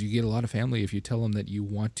 Whereas you get a lot of family, if you tell them that you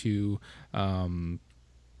want to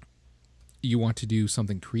do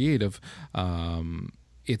something creative,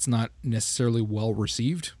 it's not necessarily well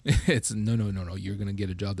received. It's no, you're going to get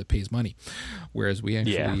a job that pays money. Whereas we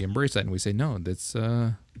actually embrace that and we say, no, that's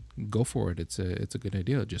go for it. It's a good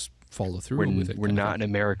idea. Just follow through with it. We're not in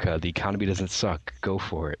America. The economy doesn't suck. Go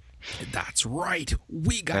for it. That's right.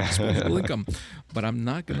 We got disposable income, but I'm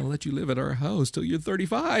not going to let you live at our house till you're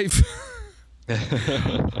 35. All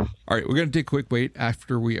right, we're going to take a quick break.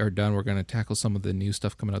 After we are done, we're going to tackle some of the new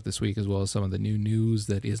stuff coming out this week, as well as some of the new news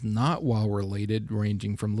that is not WoW related,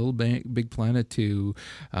 ranging from Little Big Planet to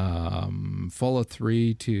Fallout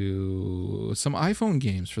 3 to some iPhone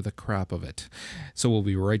games for the crap of it. So we'll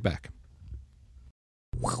be right back.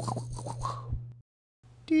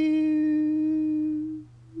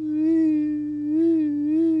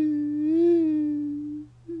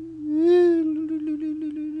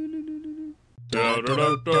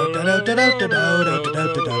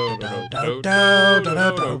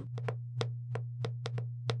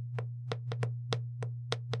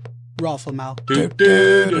 Rafflemouth.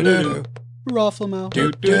 Rafflemouth.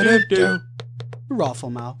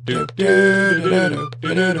 Rafflemouth.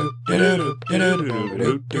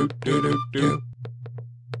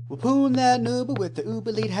 We'll poon that nooba with the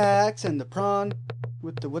uber lead hacks and the prawn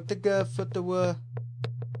with the guff with the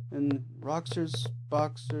and rocksters,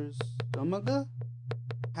 boxers, omaga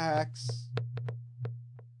hacks.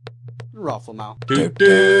 Rafflemouth.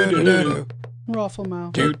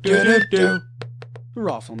 Rafflemouth.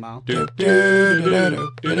 Rafflemouth.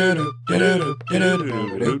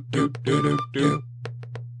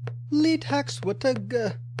 Lead hacks what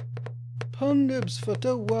the pundibs for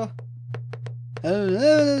the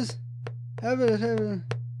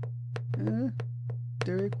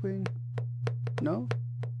Dairy Queen. No?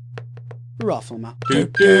 Rafflemouth.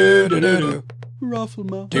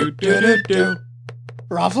 Rufflemouth. Do do do do.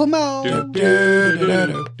 Rufflemouth. Do do do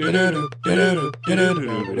do do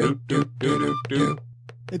do do do do do.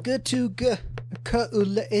 A Gatuga, a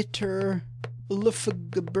Kaulater, a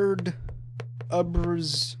Luffagabird,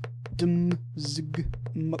 Abrs, Dim, Zig,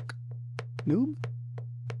 Muck, Noob,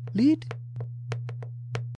 Lead,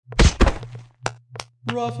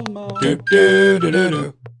 Rufflemouth, Do do do do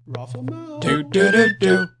do. Rufflemouth, Do do do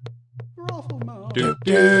do. Rufflemouth, Do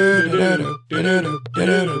do do do do do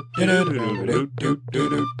do do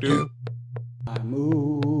do do. I'm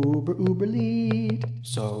uber lead,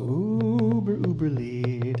 so uber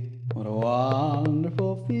lead. What a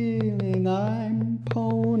wonderful feeling, I'm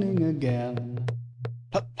poning again.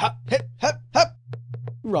 Hup, hup, hip, hup, hup.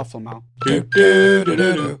 Rufflemouth, Do do do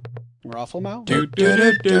do do. Rufflemouth, Do do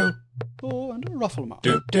do do. oh, and a Rufflemouth.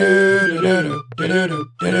 Do do do do do do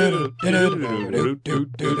do do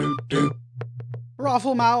do do.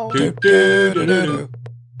 Rufflemouth, Do do do do.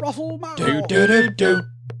 Rufflemouth, Do do do do.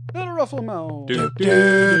 and a Rufflemouth. Do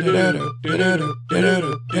do do do do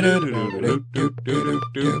do do do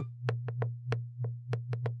do.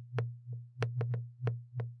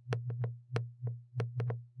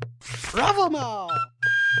 Rufflemouth.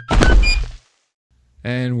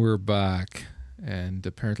 And we're back. And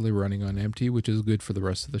apparently running on empty, which is good for the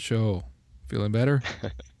rest of the show. Feeling better?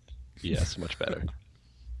 Yes, much better.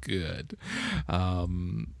 Good.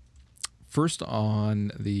 First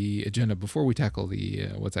on the agenda, before we tackle the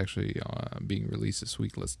what's actually being released this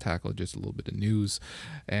week, let's tackle just a little bit of news.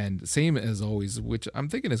 And same as always, which I'm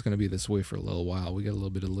thinking is going to be this way for a little while. We got a little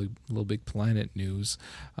bit of Little Big Planet news.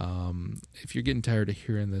 If you're getting tired of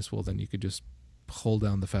hearing this, well, then you could just hold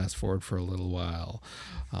down the fast forward for a little while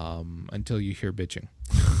until you hear bitching.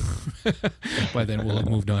 By then we'll have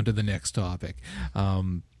moved on to the next topic.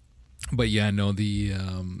 But yeah, no,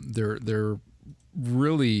 they're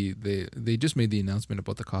really they just made the announcement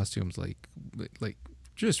about the costumes like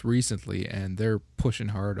just recently, and they're pushing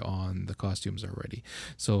hard on the costumes already.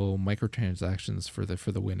 So microtransactions for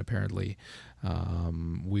the win apparently.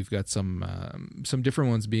 We've got some different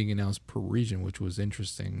ones being announced per region, which was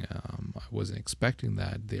interesting. I wasn't expecting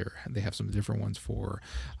that. They have some different ones for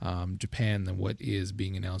Japan than what is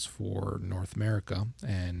being announced for North America,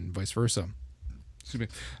 and vice versa. Excuse me.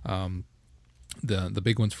 The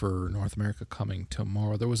big ones for North America coming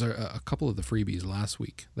tomorrow. There was a couple of the freebies last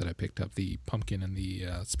week that I picked up, the pumpkin and the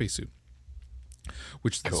spacesuit,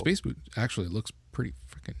 which the spacesuit actually looks pretty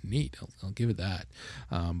freaking neat. I'll give it that.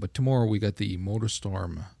 But tomorrow we got the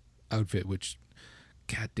Motorstorm outfit, which,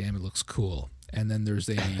 goddamn, it looks cool. And then there's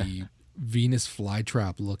a Venus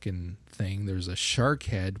flytrap looking thing. There's a shark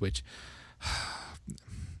head, which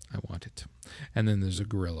I want it. And then there's a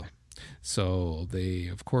gorilla. So they,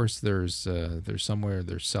 of course, there's somewhere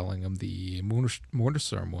they're selling them. The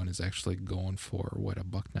Motorstorm one is actually going for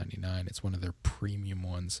 $1.99. It's one of their premium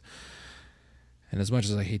ones. And as much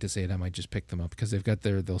as I hate to say it, I might just pick them up because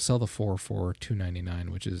they'll sell the 4 for $2.99,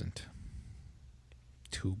 which isn't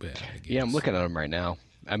too bad, I guess. Yeah, I'm looking at them right now.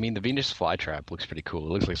 I mean, the Venus flytrap looks pretty cool.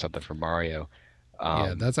 It looks like something from Mario.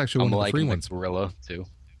 Yeah, that's actually one of the free ones. The gorilla too.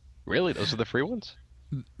 Really, those are the free ones?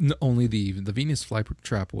 Only the Venus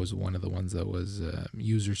flytrap was one of the ones that was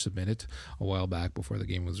user submitted a while back before the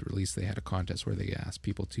game was released. They had a contest where they asked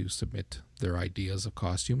people to submit their ideas of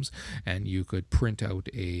costumes, and you could print out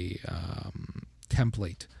a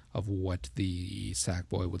template of what the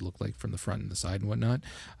Sackboy would look like from the front and the side and whatnot.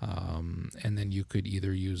 And then you could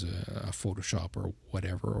either use a Photoshop or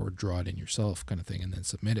whatever, or draw it in yourself kind of thing, and then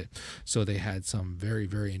submit it. So they had some very,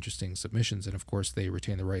 very interesting submissions. And of course, they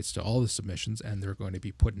retain the rights to all the submissions, and they're going to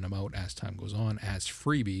be putting them out as time goes on as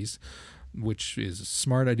freebies, which is a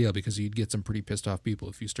smart idea because you'd get some pretty pissed off people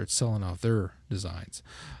if you start selling off their designs.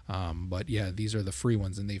 But yeah, these are the free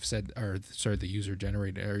ones, and they've said, the user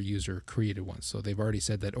generated or user created ones. So they've already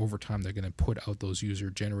said that over time they're going to put out those user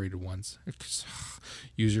generated ones,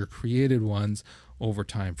 user created ones over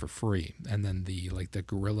time for free. And then the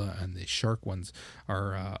gorilla and the shark ones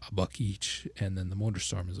are $1 each, and then the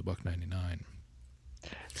Motorstorm is $1.99.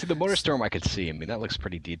 See, the Motorstorm I could see. I mean, that looks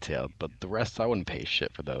pretty detailed, but the rest I wouldn't pay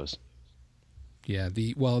shit for those. Yeah,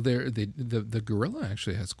 the gorilla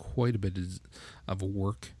actually has quite a bit of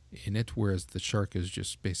work in it, whereas the shark is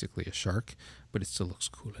just basically a shark, but it still looks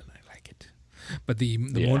cool and I like it. But the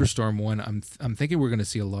Motorstorm one, I'm thinking we're going to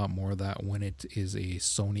see a lot more of that when it is a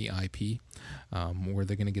Sony IP, where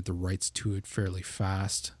they're going to get the rights to it fairly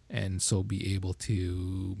fast, and so be able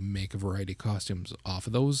to make a variety of costumes off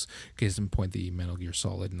of those. Case in point, the Metal Gear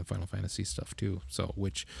Solid and the Final Fantasy stuff too. So,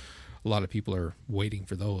 which a lot of people are waiting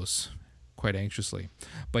for those quite anxiously.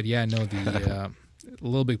 But yeah, no,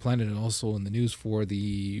 Little Big Planet and also in the news for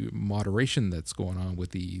the moderation that's going on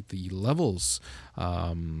with the levels.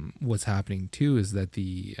 What's happening too is that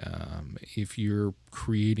if you're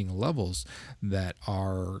creating levels that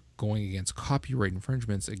are going against copyright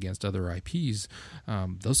infringements against other IPs,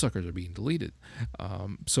 those suckers are being deleted.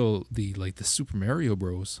 So the Super Mario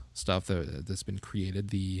Bros. Stuff that's been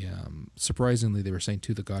created, surprisingly they were saying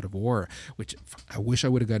to the God of War, which I wish I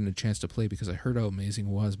would have gotten a chance to play because I heard how amazing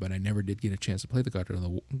it was, but I never did get a chance to play the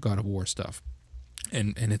God of War stuff.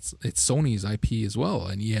 And it's Sony's IP as well,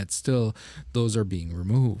 and yet still those are being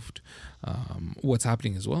removed. What's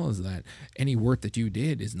happening as well is that any work that you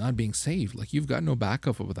did is not being saved. Like, you've got no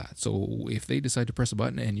backup of that. So if they decide to press a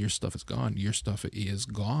button and your stuff is gone, your stuff is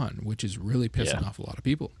gone, which is really pissing off a lot of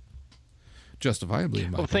people. Justifiably,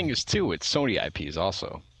 in my Well, the thing opinion. is, too, it's Sony IPs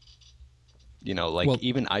also. You know, like,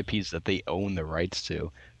 even IPs that they own the rights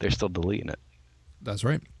to, they're still deleting it. That's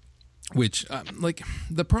right. Which,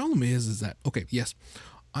 the problem is that, okay, yes,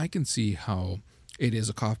 I can see how it is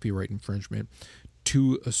a copyright infringement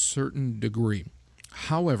to a certain degree.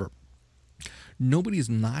 However, nobody's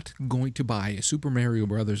not going to buy a Super Mario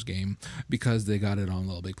Brothers game because they got it on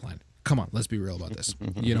Little Big Planet. Come on, let's be real about this.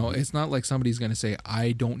 You know, it's not like somebody's going to say,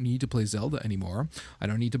 I don't need to play Zelda anymore. I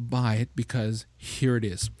don't need to buy it because here it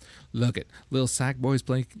is. Look at Little Sackboy's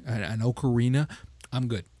playing an Ocarina. I'm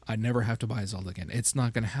good. I never have to buy Zelda again. It's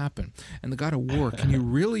not going to happen. And the God of War, can you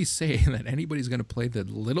really say that anybody's going to play the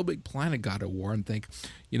Little Big Planet God of War and think,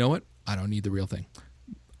 you know what? I don't need the real thing.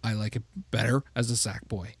 I like it better as a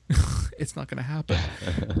Sackboy. It's not going to happen.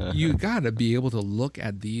 You got to be able to look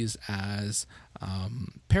at these as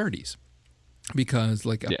parodies. Because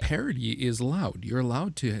a parody is allowed. You're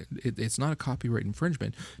allowed to, it's not a copyright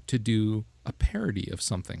infringement to do a parody of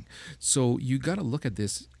something. So you got to look at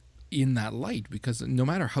this in that light, because no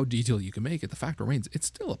matter how detailed you can make it, the fact remains it's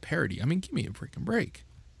still a parody. I mean, give me a freaking break.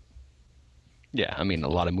 Yeah, I mean, a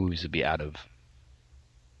lot of movies would be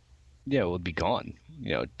would be gone,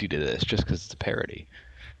 due to this, just because it's a parody.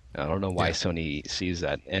 I don't know why Sony sees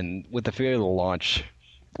that. And with the fear of the launch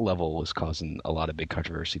level was causing a lot of big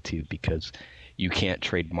controversy too, because you can't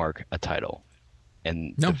trademark a title.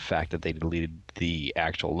 And the fact that they deleted the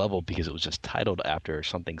actual level because it was just titled after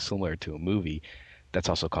something similar to a movie, that's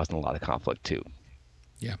also causing a lot of conflict too.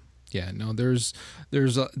 Yeah. No,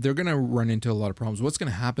 they're going to run into a lot of problems. What's going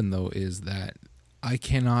to happen though is that I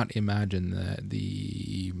cannot imagine that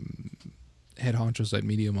the head honchos at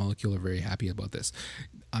Media Molecule are very happy about this.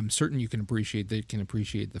 I'm certain they can appreciate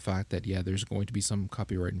the fact that, there's going to be some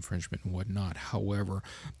copyright infringement and whatnot. However,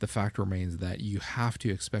 the fact remains that you have to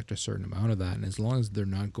expect a certain amount of that. And as long as they're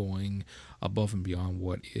not going above and beyond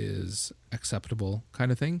what is acceptable kind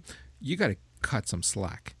of thing, you got to cut some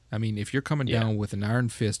slack. I mean, if you're coming down with an iron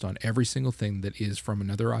fist on every single thing that is from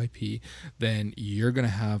another IP, then you're going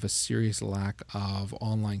to have a serious lack of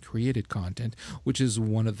online created content, which is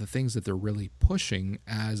one of the things that they're really pushing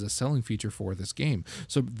as a selling feature for this game.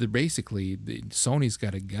 So Sony's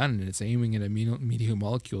got a gun and it's aiming at a Media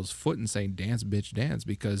Molecule's foot and saying, dance, bitch, dance,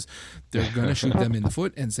 because they're going to shoot them in the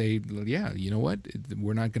foot and say, yeah, you know what?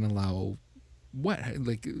 We're not going to allow...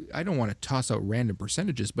 I don't want to toss out random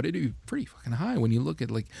percentages, but it'd be pretty fucking high when you look at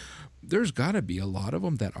there's got to be a lot of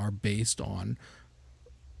them that are based on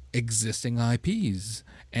existing IPs.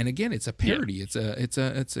 And again, it's a parody.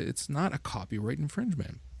 It's not a copyright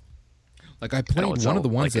infringement. Like, I played one of the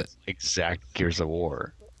ones that exact Gears of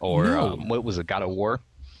War or what was it, God of War?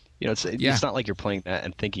 It's not like you're playing that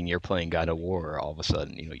and thinking you're playing God of War all of a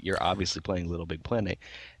sudden. You're obviously playing Little Big Planet,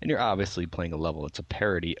 and you're obviously playing a level that's a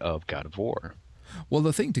parody of God of War. Well,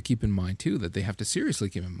 the thing to keep in mind, too, that they have to seriously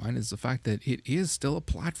keep in mind is the fact that it is still a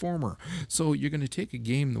platformer. So you're going to take a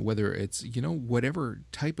game, whether it's, whatever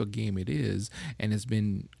type of game it is, and has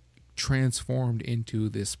been transformed into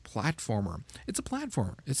this platformer. It's a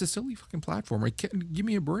platformer. It's a silly fucking platformer. Give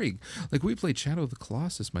me a break. We played Shadow of the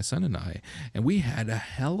Colossus, my son and I, and we had a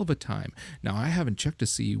hell of a time. Now, I haven't checked to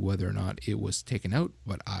see whether or not it was taken out,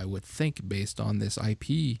 but I would think based on this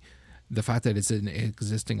IP, the fact that it's an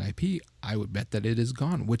existing IP, I would bet that it is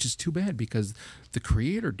gone, which is too bad because the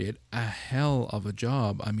creator did a hell of a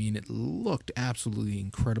job. I mean, it looked absolutely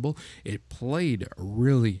incredible. It played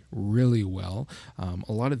really, really well.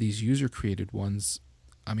 A lot of these user-created ones,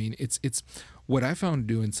 I mean, it's what I found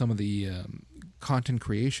doing some of the content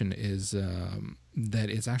creation is that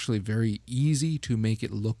it's actually very easy to make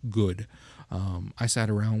it look good. I sat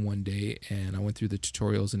around one day and I went through the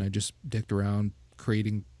tutorials and I just dicked around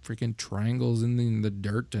creating freaking triangles in the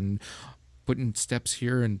dirt and putting steps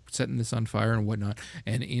here and setting this on fire and whatnot.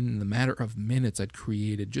 And in the matter of minutes, I'd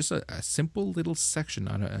created just a simple little section,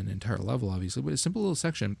 not an entire level, obviously, but a simple little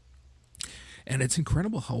section. and it's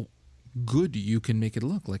incredible how good you can make it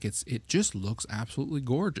look. Like it just looks absolutely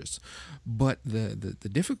gorgeous. But the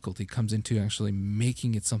difficulty comes into actually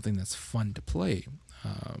making it something that's fun to play.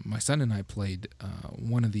 My son and I played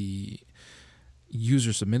one of the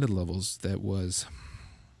user submitted levels that was,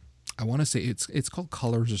 I want to say it's called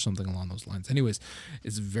Colors or something along those lines. Anyways,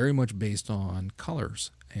 it's very much based on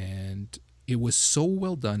colors, and it was so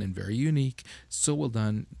well done and very unique, so well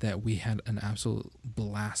done that we had an absolute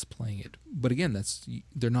blast playing it. But again,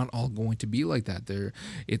 they're not all going to be like that.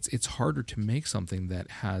 It's harder to make something that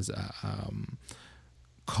has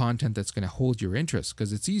content that's going to hold your interest,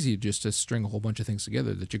 because it's easy just to string a whole bunch of things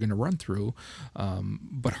together that you're going to run through,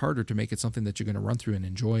 but harder to make it something that you're going to run through and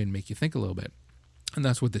enjoy and make you think a little bit. And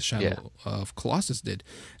that's what this Shadow of Colossus did.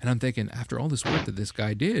 And I'm thinking, after all this work that this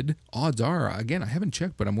guy did, odds are, again, I haven't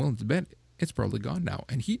checked, but I'm willing to bet it's probably gone now.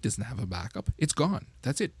 And he doesn't have a backup. It's gone.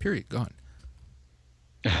 That's it. Period. Gone.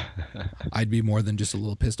 I'd be more than just a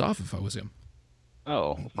little pissed off if I was him.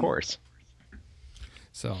 Oh, of course.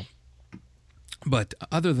 So, but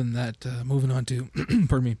other than that, moving on to,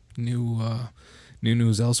 pardon me, new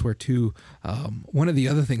news elsewhere too. One of the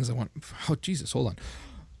other things I want, oh Jesus, hold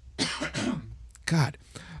on. God.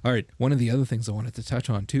 All right. One of the other things I wanted to touch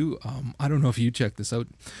on too. I don't know if you checked this out,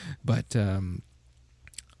 but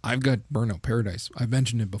I've got Burnout Paradise. I've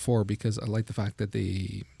mentioned it before because I like the fact that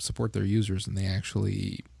they support their users and they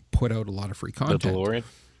actually put out a lot of free content. The DeLorean?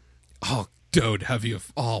 Oh, dude, have you?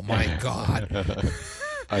 Oh my God.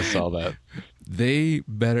 I saw that. They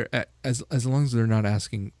better, as long as they're not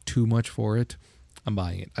asking too much for it, I'm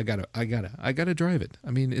buying it. I gotta drive it.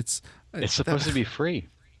 I mean, it's supposed to be free.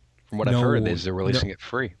 From what I've heard, they're releasing it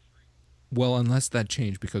free. Well, unless that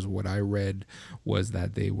changed, because what I read was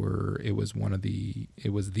that it was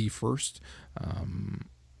the first,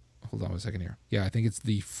 hold on a second here. Yeah, I think it's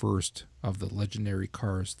the first of the legendary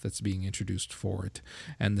cars that's being introduced for it,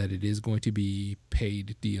 and that it is going to be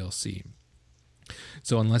paid DLC.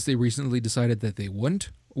 So unless they recently decided that they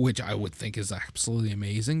wouldn't, which I would think is absolutely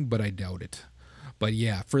amazing, but I doubt it. But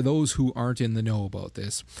yeah, for those who aren't in the know about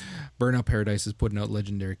this, Burnout Paradise is putting out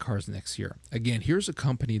legendary cars next year. Again, here's a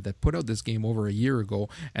company that put out this game over a year ago,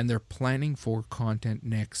 and they're planning for content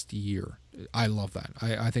next year. I love that.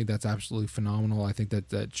 I think that's absolutely phenomenal. I think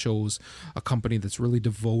that shows a company that's really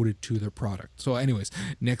devoted to their product. So anyways,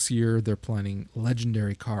 next year they're planning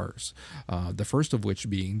legendary cars. The first of which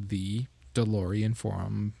being the DeLorean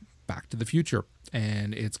from Back to the Future.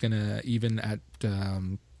 And it's going to, even at...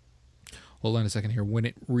 hold on a second here. When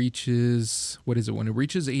it reaches, When it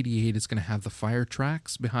reaches 88, it's going to have the fire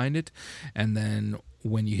tracks behind it. And then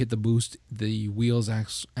when you hit the boost, the wheels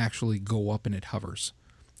actually go up and it hovers.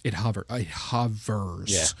 It hovers.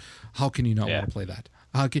 Yeah. How can you not want to play that?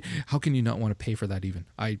 How can you not want to pay for that even?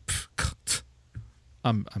 I'm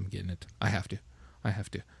getting it. I have to. I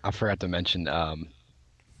forgot to mention, not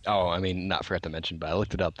forgot to mention, but I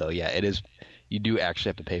looked it up though. Yeah, it is. You do actually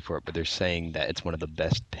have to pay for it, but they're saying that it's one of the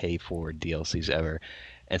best pay-for DLCs ever.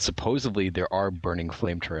 And supposedly there are burning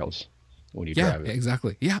flame trails when you drive it. Yeah,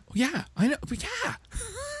 exactly. Yeah, I know. Yeah.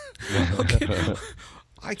 Okay.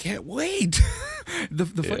 I can't wait. The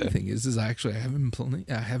funny thing is actually I haven't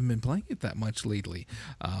been playing it that much lately.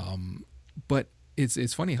 But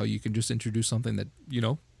it's funny how you can just introduce something that,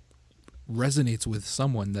 resonates with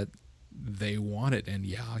someone that they want it, and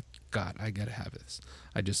God, I gotta have this.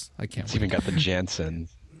 I can't. It's even got the Jansen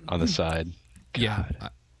on the side.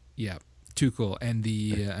 God. Yeah, too cool. And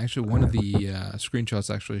the actually one of the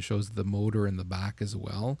screenshots actually shows the motor in the back as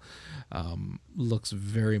well. Looks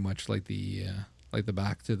very much like the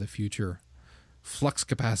Back to the Future flux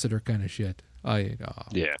capacitor kind of shit. I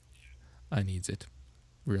needs it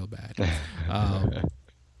real bad.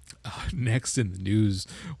 Next in the news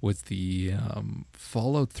was the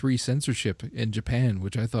Fallout 3 censorship in Japan,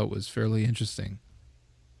 which I thought was fairly interesting.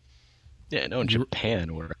 Yeah, no, in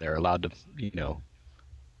Japan where they're allowed to,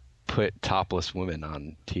 put topless women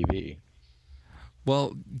on TV.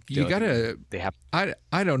 Well, you gotta. They have. I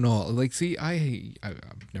don't know. Like, see, I've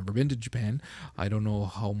never been to Japan. I don't know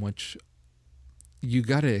how much. You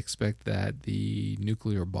gotta expect that the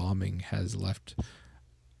nuclear bombing has left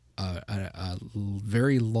a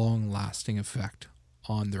very long-lasting effect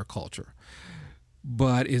on their culture.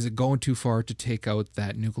 But is it going too far to take out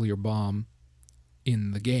that nuclear bomb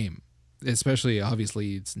in the game? Especially,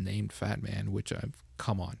 obviously, it's named Fat Man, which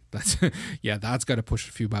come on, that's got to push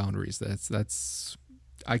a few boundaries. That's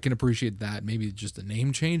I can appreciate that. Maybe just a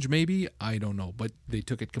name change, maybe, I don't know, but they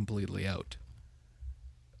took it completely out.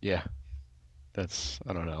 Yeah,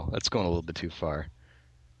 I don't know. That's going a little bit too far.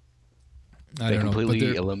 They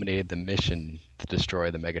completely eliminated the mission to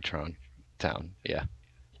destroy the Megatron town. Yeah.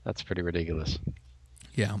 That's pretty ridiculous.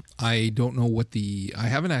 Yeah, I don't know what I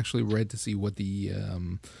haven't actually read to see what the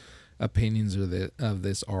opinions of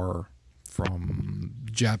this are from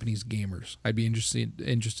Japanese gamers. I'd be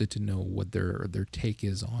interested to know what their take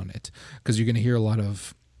is on it, because you're going to hear a lot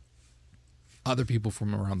of other people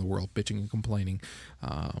from around the world bitching and complaining,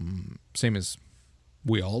 same as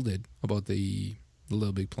we all did about the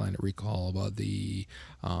Little Big Planet recall, about the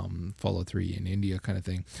Fallout 3 in India kind of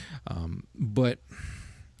thing, but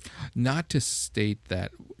not to state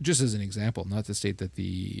that, just as an example, not to state that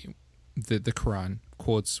the Quran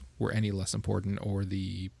quotes were any less important, or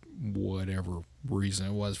the whatever reason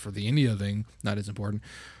it was for the India thing not as important.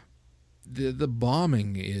 The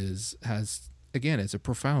bombing has again, it's a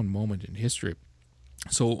profound moment in history.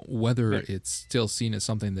 So whether it's still seen as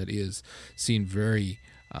something that is seen very,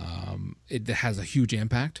 it has a huge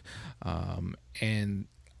impact, and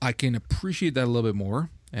I can appreciate that a little bit more,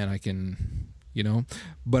 and I can,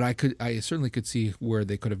 but I certainly could see where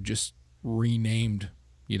they could have just renamed,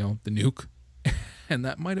 the nuke, and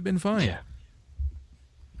that might have been fine. Yeah.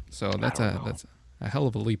 So that's a hell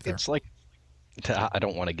of a leap there. It's like, I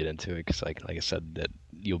don't want to get into it because, like I said, that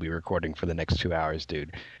you'll be recording for the next 2 hours,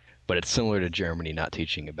 dude. But it's similar to Germany not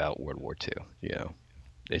teaching about World War II.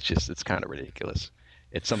 It's kind of ridiculous.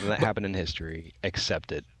 It's something that happened in history.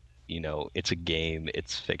 Accept it. It's a game.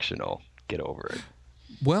 It's fictional. Get over it.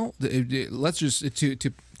 Well, let's just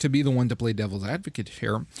to be the one to play devil's advocate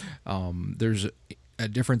here. There's a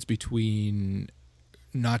difference between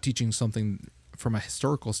not teaching something from a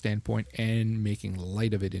historical standpoint and making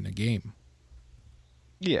light of it in a game.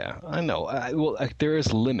 Yeah, I know. There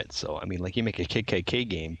is limits, though. I mean, like, you make a KKK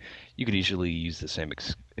game, you could easily use the same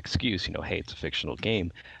excuse, hey, it's a fictional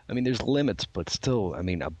game. I mean, there's limits, but still, I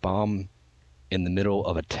mean, a bomb in the middle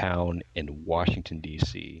of a town in Washington,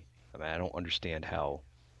 D.C., I don't understand how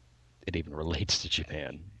it even relates to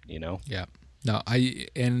Japan, Yeah. No, I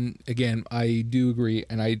do agree,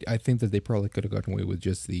 and I think that they probably could have gotten away with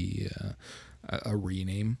just a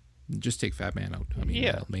rename. Just take Fat Man out. I mean,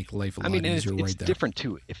 yeah, it'll make life a lot easier it's right there. different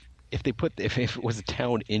too. If it was a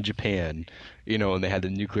town in Japan, and they had the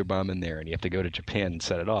nuclear bomb in there, and you have to go to Japan and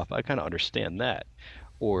set it off, I kind of understand that.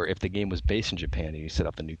 Or if the game was based in Japan and you set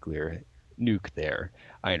up the nuke there,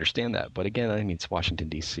 I understand that. But again, I mean, it's Washington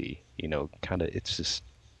D.C. Kind of, it's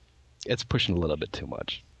pushing a little bit too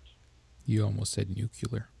much. You almost said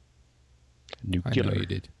nuclear. Nuclear. I know you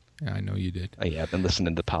did. I know you did. Oh, yeah, I've been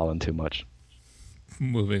listening to Pollen too much.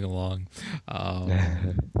 Moving along.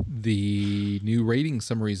 The new rating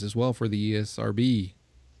summaries as well for the ESRB.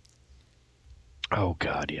 Oh,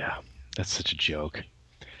 God, yeah. That's such a joke.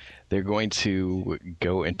 They're going to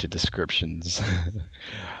go into descriptions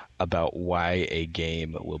about why a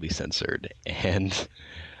game will be censored. And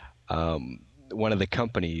one of the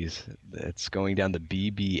companies that's going down the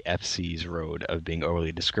BBFC's road of being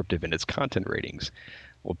overly descriptive in its content ratings.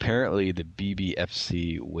 Well, apparently the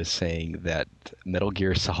BBFC was saying that Metal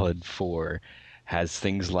Gear Solid 4 has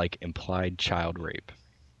things like implied child rape.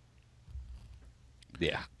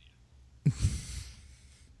 Yeah.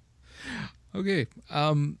 Okay.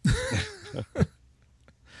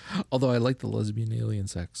 Although I like the lesbian alien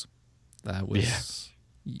sex. That was... Yeah.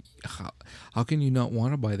 How can you not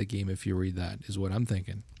want to buy the game if you read that, is what I'm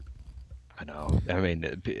thinking. I know. I mean,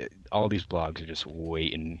 all these blogs are just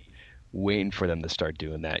waiting for them to start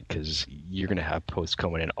doing that, because you're going to have posts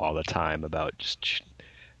coming in all the time about just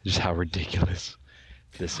how ridiculous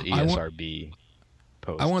this ESRB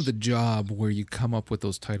post. I want the job where you come up with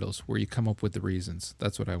those titles, where you come up with the reasons.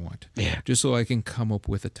 That's what I want. Yeah. Just so I can come up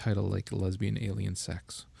with a title like lesbian alien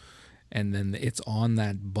sex. And then it's on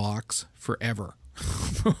that box forever.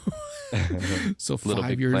 So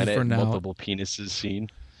 5 years Planet, from now... multiple penises seen.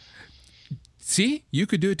 See, you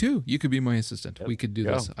could do it too. You could be my assistant. Yep. We could do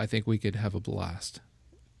this. Go. I think we could have a blast.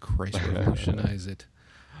 Christ, revolutionize it.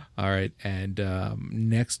 All right, and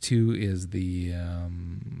next two is the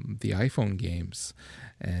iPhone games,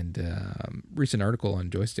 and recent article on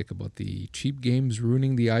Joystick about the cheap games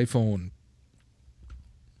ruining the iPhone.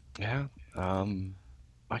 Yeah,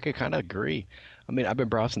 I could kind of agree. I mean, I've been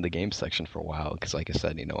browsing the game section for a while because, like I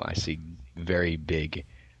said, I see very big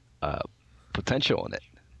potential in it.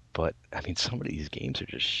 But, I mean, some of these games are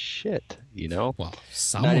just shit, Well,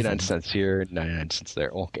 some 99 of them. cents here, 99 cents there.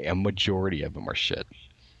 Okay, a majority of them are shit.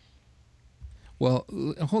 Well,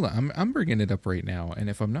 hold on. I'm bringing it up right now, and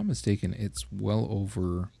if I'm not mistaken, it's well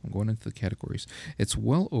over... I'm going into the categories. It's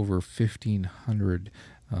well over 1,500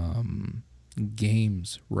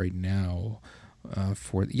 games right now.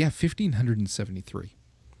 1,573.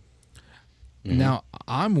 Mm-hmm. Now,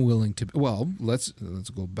 I'm willing to... Well, let's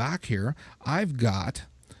go back here. I've got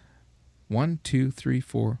 1, 2, 3,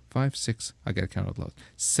 4, 5, 6. I got to count out loud.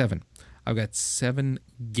 7. I've got 7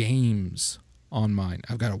 games on mine.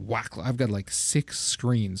 I've got like 6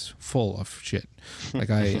 screens full of shit. Like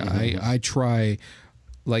I try,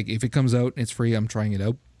 like if it comes out and it's free, I'm trying it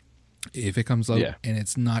out. If it comes out and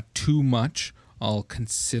it's not too much, I'll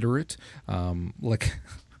consider it. Like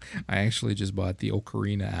I actually just bought the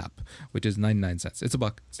Ocarina app, which is 99 cents. It's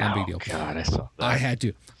 $1. It's not a big deal. God, I saw that. I had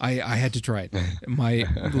to. I had to try it.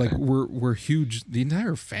 We're huge. The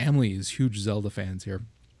entire family is huge Zelda fans here.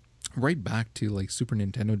 Right back to like Super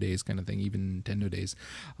Nintendo days kind of thing, even Nintendo days.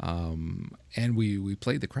 And we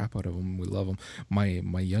played the crap out of them. We love them.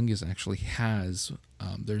 My youngest actually has,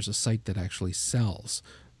 there's a site that actually sells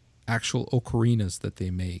actual ocarinas that they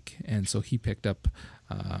make. And so he picked up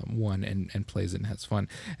one and plays it and has fun.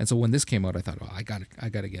 And so when this came out, I thought, I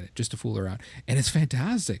gotta get it just to fool around. And it's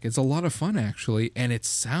fantastic. It's a lot of fun actually, and it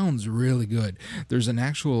sounds really good. There's an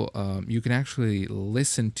actual you can actually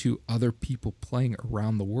listen to other people playing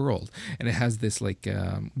around the world, and it has this like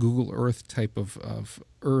Google Earth type of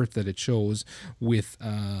Earth that it shows with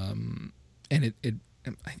and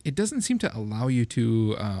it doesn't seem to allow you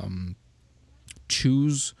to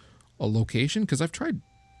choose a location, because I've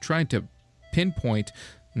trying to pinpoint,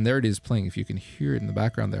 and there it is playing, if you can hear it in the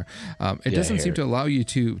background there. It doesn't seem to allow you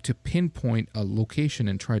to pinpoint a location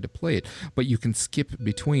and try to play it, but you can skip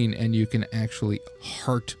between and you can actually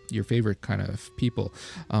heart your favorite kind of people.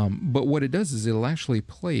 But what it does is it'll actually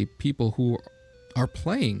play people who are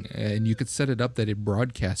playing, and you could set it up that it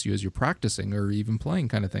broadcasts you as you're practicing or even playing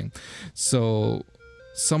kind of thing. So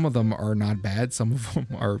some of them are not bad, some of them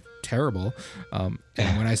are terrible. And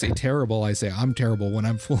when I say terrible, I say I'm terrible when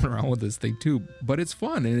I'm fooling around with this thing too. But it's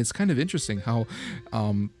fun, and it's kind of interesting how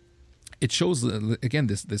it shows, again,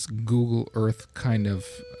 this Google Earth kind of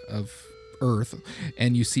Earth,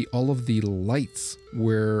 and you see all of the lights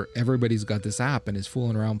where everybody's got this app and is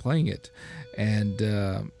fooling around playing it. And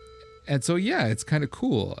so, yeah, it's kind of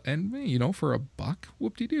cool. And, you know, for $1,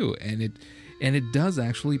 whoop-de-doo. And it does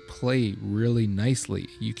actually play really nicely.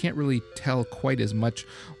 You can't really tell quite as much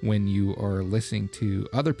when you are listening to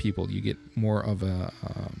other people. You get more of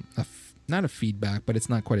not a feedback, but it's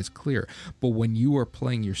not quite as clear. But when you are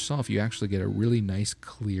playing yourself, you actually get a really nice,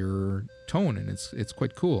 clear tone, and it's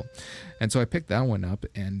quite cool. And so I picked that one up,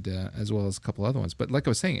 and as well as a couple other ones. But like I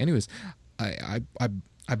was saying, anyways,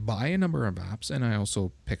 I buy a number of apps, and I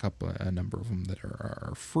also pick up a number of them that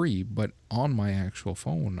are free. But on my actual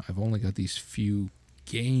phone, I've only got these few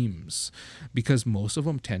games, because most of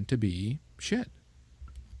them tend to be shit.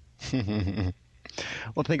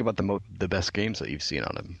 Well, think about the best games that you've seen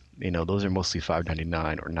on them. You know, those are mostly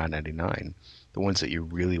 $5.99 or $9.99. The ones that you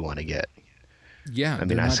really want to get. Yeah, I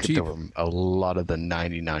mean, I skipped cheap. over a lot of the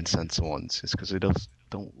 99-cent ones just because they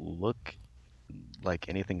don't look like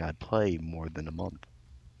anything I'd play more than a month.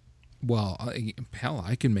 Well, hell,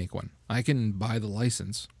 I can make one. I can buy the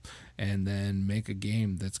license and then make a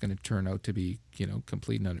game that's going to turn out to be, you know,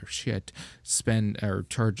 complete and utter shit. Spend or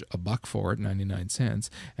charge $1 for it, 99 cents,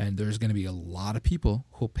 and there's going to be a lot of people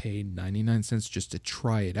who'll pay 99 cents just to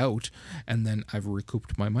try it out, and then I've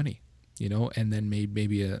recouped my money. You know, and then made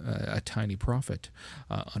maybe a tiny profit.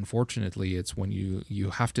 Unfortunately, it's when you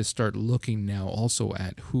have to start looking now also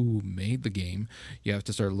at who made the game. You have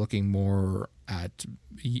to start looking more at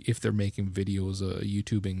if they're making videos,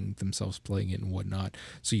 YouTubing themselves playing it and whatnot,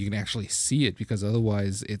 so you can actually see it, because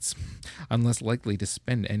otherwise I'm less likely to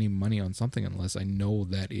spend any money on something unless I know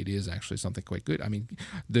that it is actually something quite good. I mean,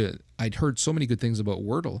 I'd heard so many good things about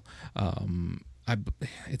Wordle.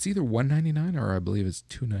 It's either $1.99 or I believe it's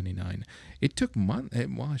 $2.99. It took months.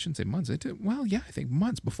 Well, I shouldn't say months. I think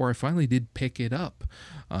months before I finally did pick it up.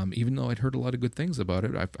 Even though I'd heard a lot of good things about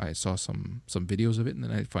it, I saw some videos of it, and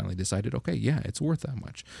then I finally decided, okay, yeah, it's worth that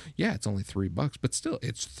much. Yeah, it's only $3, but still,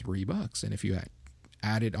 it's $3. And if you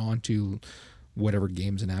add it on to whatever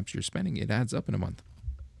games and apps you're spending, it adds up in a month.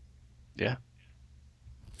 Yeah.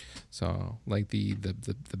 So, like the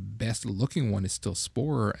best looking one is still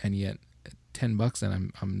Spore, and yet $10,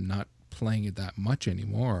 and I'm not playing it that much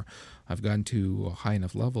anymore. I've gotten to a high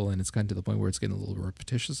enough level, and it's gotten to the point where it's getting a little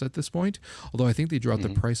repetitious at this point. Although I think they dropped the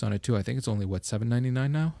price on it too. I think it's only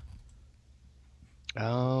 $7.99 now.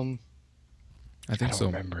 I think so.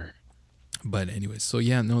 Remember. But anyways, so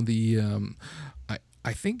yeah, no,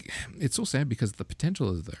 I think it's so sad because the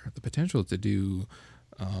potential is there. The potential to do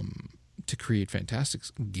to create fantastic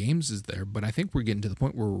games is there, but I think we're getting to the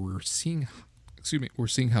point where we're seeing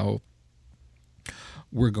how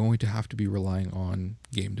we're going to have to be relying on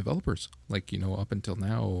game developers. Like, you know, up until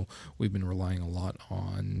now, we've been relying a lot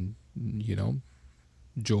on, you know,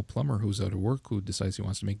 Joe Plumber, who's out of work, who decides he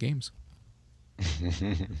wants to make games.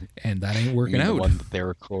 and that ain't You working mean the out. one that they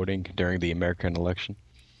were quoting during the American election,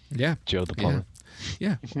 Yeah, Joe the plumber.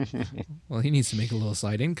 yeah. Well, he needs to make a little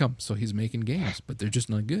side income, so he's making games, but they're just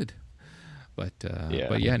not good. But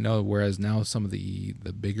no. Whereas now some of the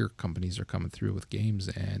bigger companies are coming through with games,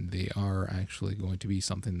 and they are actually going to be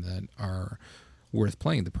something that are worth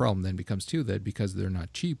playing. The problem then becomes too that because they're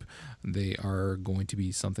not cheap, they are going to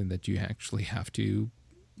be something that you actually have to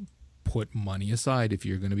put money aside if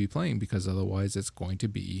you're going to be playing, because otherwise it's going to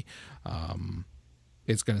be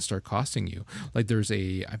it's going to start costing you. Like there's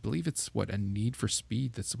I believe it's a Need for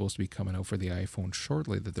Speed that's supposed to be coming out for the iPhone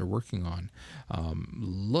shortly that they're working on.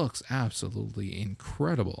 Looks absolutely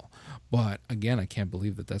incredible, but again, I can't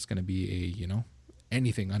believe that that's going to be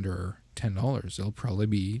anything under $10. It'll probably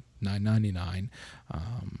be $9.99.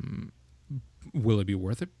 Will it be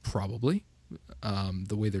worth it? Probably.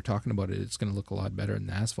 The way they're talking about it, it's going to look a lot better than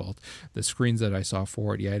Asphalt. The screens that I saw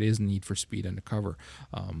for it, it is Need for Speed Undercover.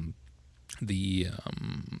 The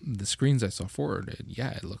screens I saw for it,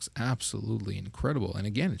 it looks absolutely incredible. And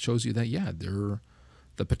again, it shows you that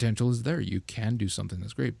the potential is there. You can do something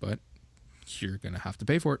that's great, but you're going to have to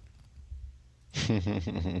pay for it.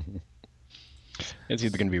 It's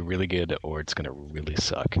either going to be really good or it's going to really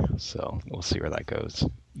suck. So we'll see where that goes.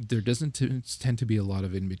 There doesn't tend to be a lot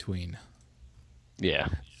of in between. Yeah,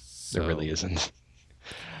 there really isn't.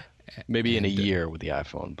 Maybe in a year with the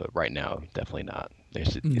iPhone, but right now, definitely not.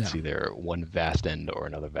 It's either one vast end or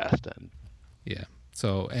another vast end. Yeah.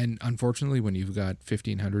 So, and unfortunately, when you've got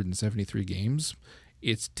 1,573 games,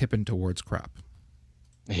 it's tipping towards crap.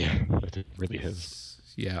 Yeah, it really is.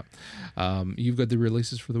 Yeah. You've got the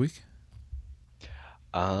releases for the week?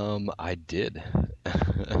 I did.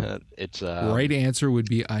 It's right answer would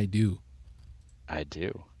be I do. I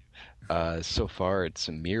do. So far, it's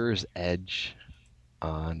Mirror's Edge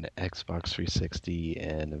on Xbox 360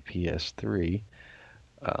 and a PS3.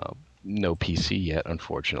 No PC yet,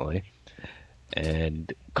 unfortunately.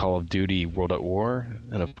 And Call of Duty World at War,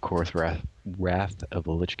 and of course Wrath of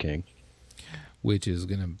the Lich King. Which is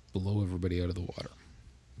going to blow everybody out of the water.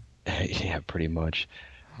 Yeah, pretty much.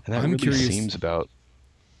 And that I'm really curious. seems about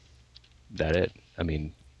it. I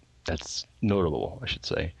mean, that's notable, I should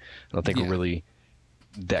say. I don't think we're really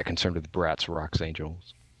that concerned with Bratz Rocks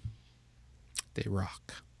Angels. They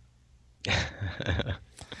rock.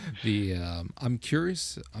 I'm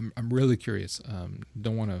curious. I'm really curious.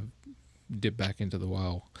 Don't want to dip back into the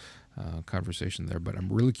WoW conversation there, but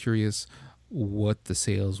I'm really curious what the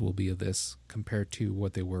sales will be of this compared to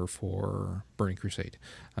what they were for Burning Crusade.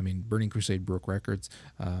 I mean, Burning Crusade broke records.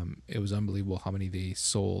 It was unbelievable how many they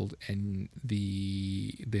sold, and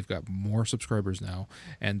they've got more subscribers now,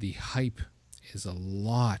 and the hype is a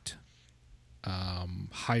lot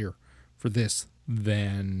higher for this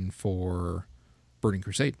than for Burning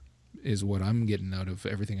Crusade, is what I'm getting out of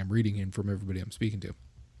everything I'm reading and from everybody I'm speaking to.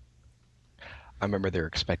 I remember they were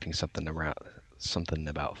expecting something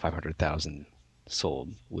about 500,000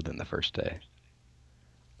 sold within the first day.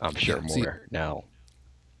 I'm sure more now.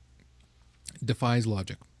 Defies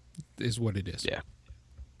logic, is what it is. Yeah.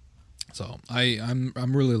 So I'm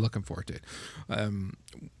really looking forward to it.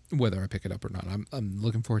 Whether I pick it up or not, I'm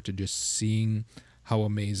looking forward to just seeing how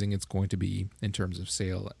amazing it's going to be in terms of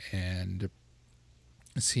sale and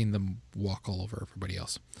seeing them walk all over everybody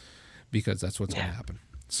else, because that's what's going to happen.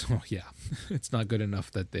 So it's not good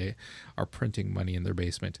enough that they are printing money in their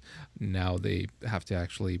basement. Now they have to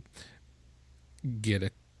actually get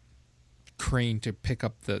a crane to pick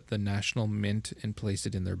up the national mint and place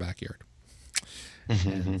it in their backyard.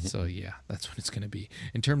 And so that's what it's going to be.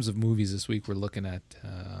 In terms of movies this week, we're looking at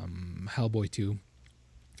Hellboy 2,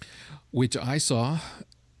 which I saw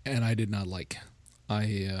and I did not like.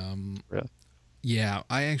 Really? Yeah,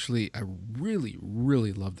 I really,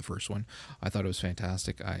 really loved the first one. I thought it was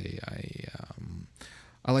fantastic. I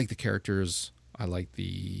like the characters. I like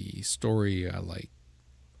the story. I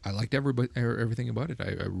liked everything about it.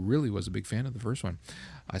 I really was a big fan of the first one.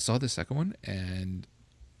 I saw the second one, and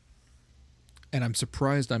I'm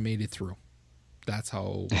surprised I made it through. That's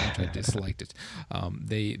how much I disliked it.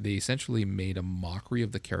 They essentially made a mockery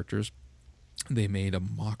of the characters. They made a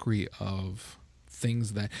mockery of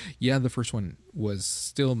things that, the first one was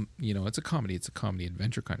still, it's a comedy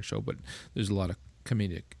adventure kind of show, but there's a lot of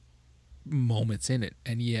comedic moments in it,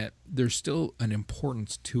 and yet there's still an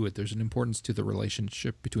importance to it. There's an importance to the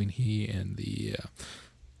relationship between he and the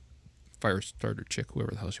fire starter chick,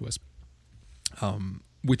 whoever the hell she was,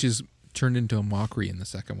 which is turned into a mockery in the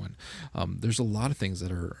second one. There's a lot of things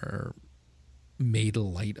that are made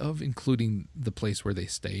light of, including the place where they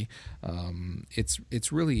stay.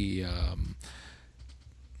 It's really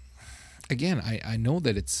again, I know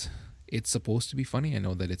that it's it's supposed to be funny. I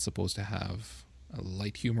know that it's supposed to have a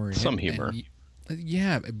light humor in Some it. humor.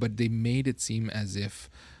 Yeah, but they made it seem as if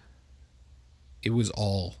it was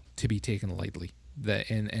all to be taken lightly.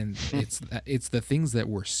 It's the things that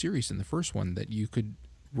were serious in the first one that you could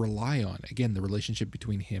rely on. Again, the relationship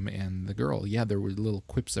between him and the girl. Yeah, there were little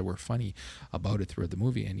quips that were funny about it throughout the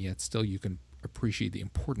movie, and yet still you can appreciate the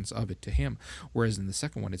importance of it to him. Whereas in the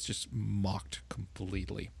second one, it's just mocked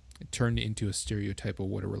completely. It turned into a stereotype of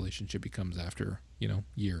what a relationship becomes after,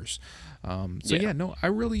 years. I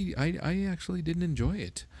actually didn't enjoy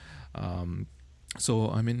it. So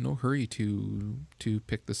I'm in no hurry to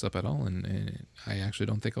pick this up at all, and I actually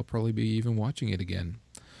don't think I'll probably be even watching it again.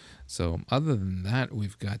 So other than that,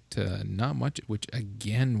 we've got not much, which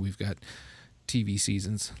again, we've got TV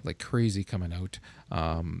seasons like crazy coming out.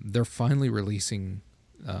 They're finally releasing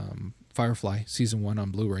Firefly Season 1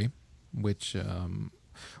 on Blu-ray, which,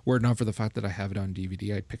 were it not for the fact that I have it on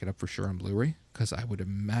DVD, I'd pick it up for sure on Blu-ray, because I would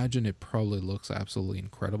imagine it probably looks absolutely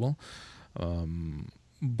incredible.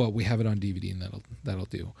 But we have it on DVD, and that'll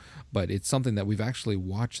do. But it's something that we've actually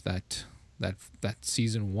watched that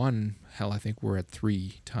season 1. I think we're at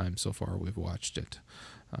 3 times so far we've watched it.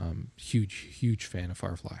 Huge fan of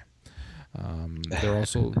Firefly. They're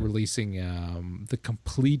also releasing the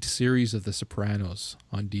complete series of The Sopranos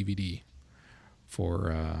on DVD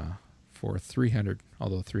for $300,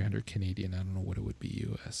 although $300 Canadian. I don't know what it would be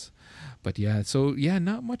US. But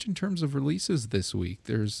not much in terms of releases this week.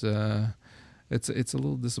 There's it's a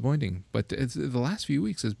little disappointing, but the last few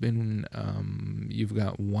weeks has been you've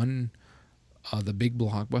got the big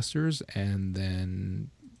blockbusters, and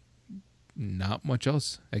then not much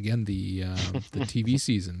else. Again, the TV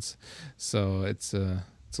seasons. So it's a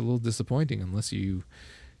little disappointing unless you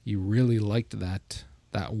really liked that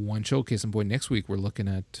one show. Case in point, next week we're looking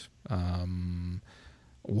at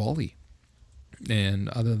WALL-E, and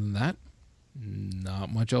other than that, not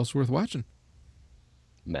much else worth watching.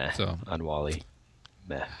 Meh. So on WALL-E.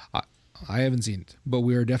 Meh. I haven't seen it, but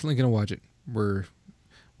we are definitely going to watch it. We're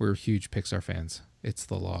huge Pixar fans. It's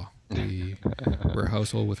the law. We're a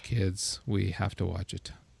household with kids. We have to watch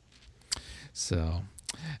it. So,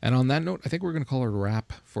 and on that note, I think we're going to call it a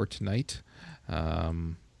wrap for tonight.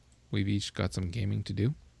 We've each got some gaming to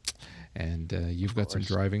do, and you've got some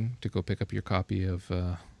driving to go pick up your copy of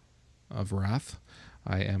Wrath.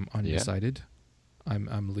 I am undecided.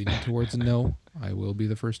 I'm leaning towards no. I will be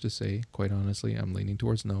the first to say, quite honestly, I'm leaning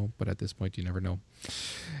towards no, but at this point, you never know.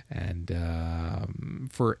 And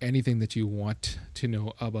for anything that you want to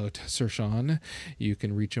know about Sir Sean, you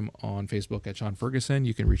can reach him on Facebook at Sean Ferguson.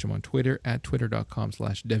 You can reach him on Twitter at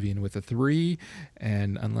twitter.com/Devian with a 3.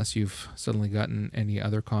 And unless you've suddenly gotten any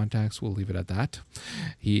other contacts, we'll leave it at that.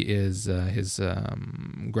 He is, his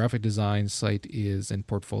graphic design site is and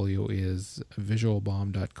portfolio is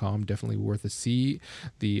visualbomb.com. Definitely worth a see.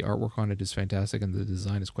 The artwork on it is fantastic, and the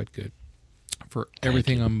design is quite good. For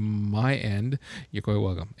everything on my end, you're quite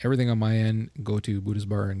welcome. Everything on my end, go to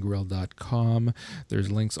buddhistbarandgrill.com.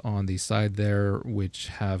 There's links on the side there which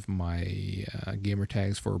have my gamer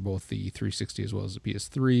tags for both the 360 as well as the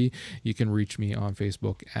PS3. You can reach me on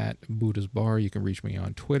Facebook at Buddhist Bar. You can reach me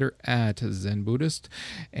on Twitter at Zen Buddhist.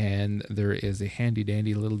 And there is a handy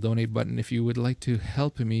dandy little donate button if you would like to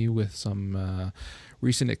help me with some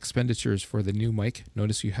recent expenditures for the new mic.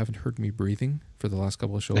 Notice you haven't heard me breathing for the last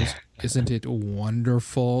couple of shows. Isn't it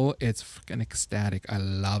wonderful? It's freaking ecstatic. I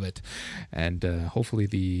love it. And hopefully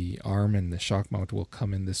the arm and the shock mount will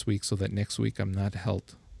come in this week so that next week I'm not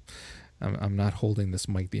holding this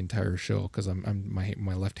mic the entire show, because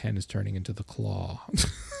my left hand is turning into the claw.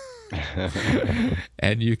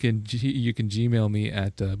 And you can Gmail me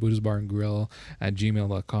at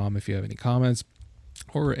buddhistbarandgrill@gmail.com if you have any comments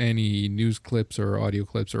or any news clips or audio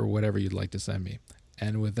clips or whatever you'd like to send me.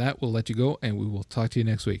 And with that, we'll let you go, and we will talk to you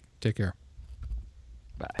next week. Take care.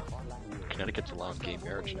 Bye. Connecticut's allowing gay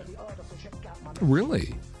marriage now.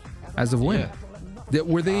 Really? As of when? Yeah.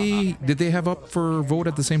 Did they have up for vote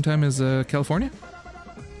at the same time as California?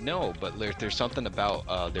 No, but there's something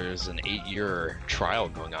about there's an 8-year trial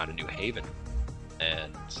going on in New Haven,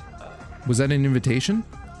 and was that an invitation?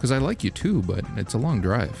 Because I like you too, but it's a long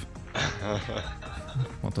drive.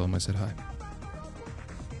 I'll tell him I said hi.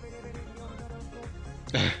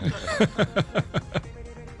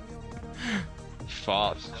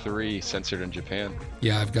 Fallout 3 censored in Japan.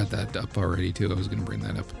 Yeah, I've got that up already too. I was going to bring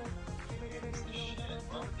that up.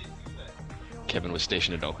 Kevin was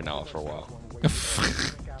stationed in Okinawa for a while.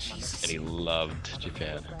 Jesus. And he loved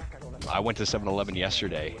Japan. I went to 7-Eleven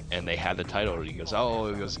yesterday, and they had the title. He goes,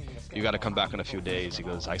 you got to come back in a few days. He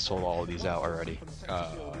goes, I sold all of these out already.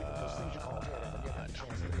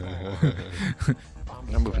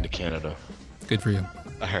 I'm moving to Canada. Good for you.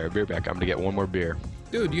 All right, beer back. I'm gonna get one more beer.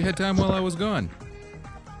 Dude, you had time while I was gone.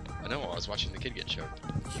 I know. I was watching the kid get choked.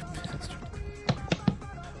 You bastard.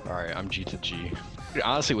 All right, I'm G to G.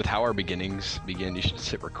 Honestly, with how our beginnings begin, you should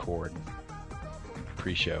just hit record.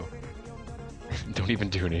 Pre-show. Don't even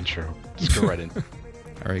do an intro. Just go right in.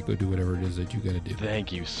 All right, go do whatever it is that you gotta do.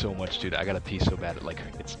 Thank you so much, dude. I gotta pee so bad,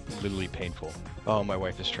 it's literally painful. Oh, my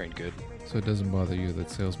wife is trained good. So it doesn't bother you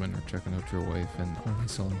that salesmen are checking out your wife and only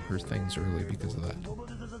selling her things early because of that.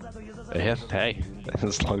 Yeah, hey,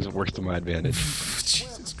 as long as it works to my advantage.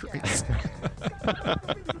 Jesus Christ.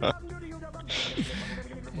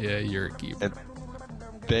 Yeah, you're a keeper. And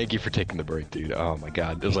thank you for taking the break, dude. Oh my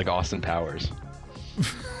God, it was like Austin Powers.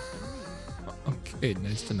 Okay,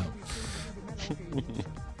 nice to know.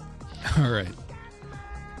 All right.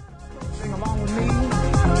 Sing along with me.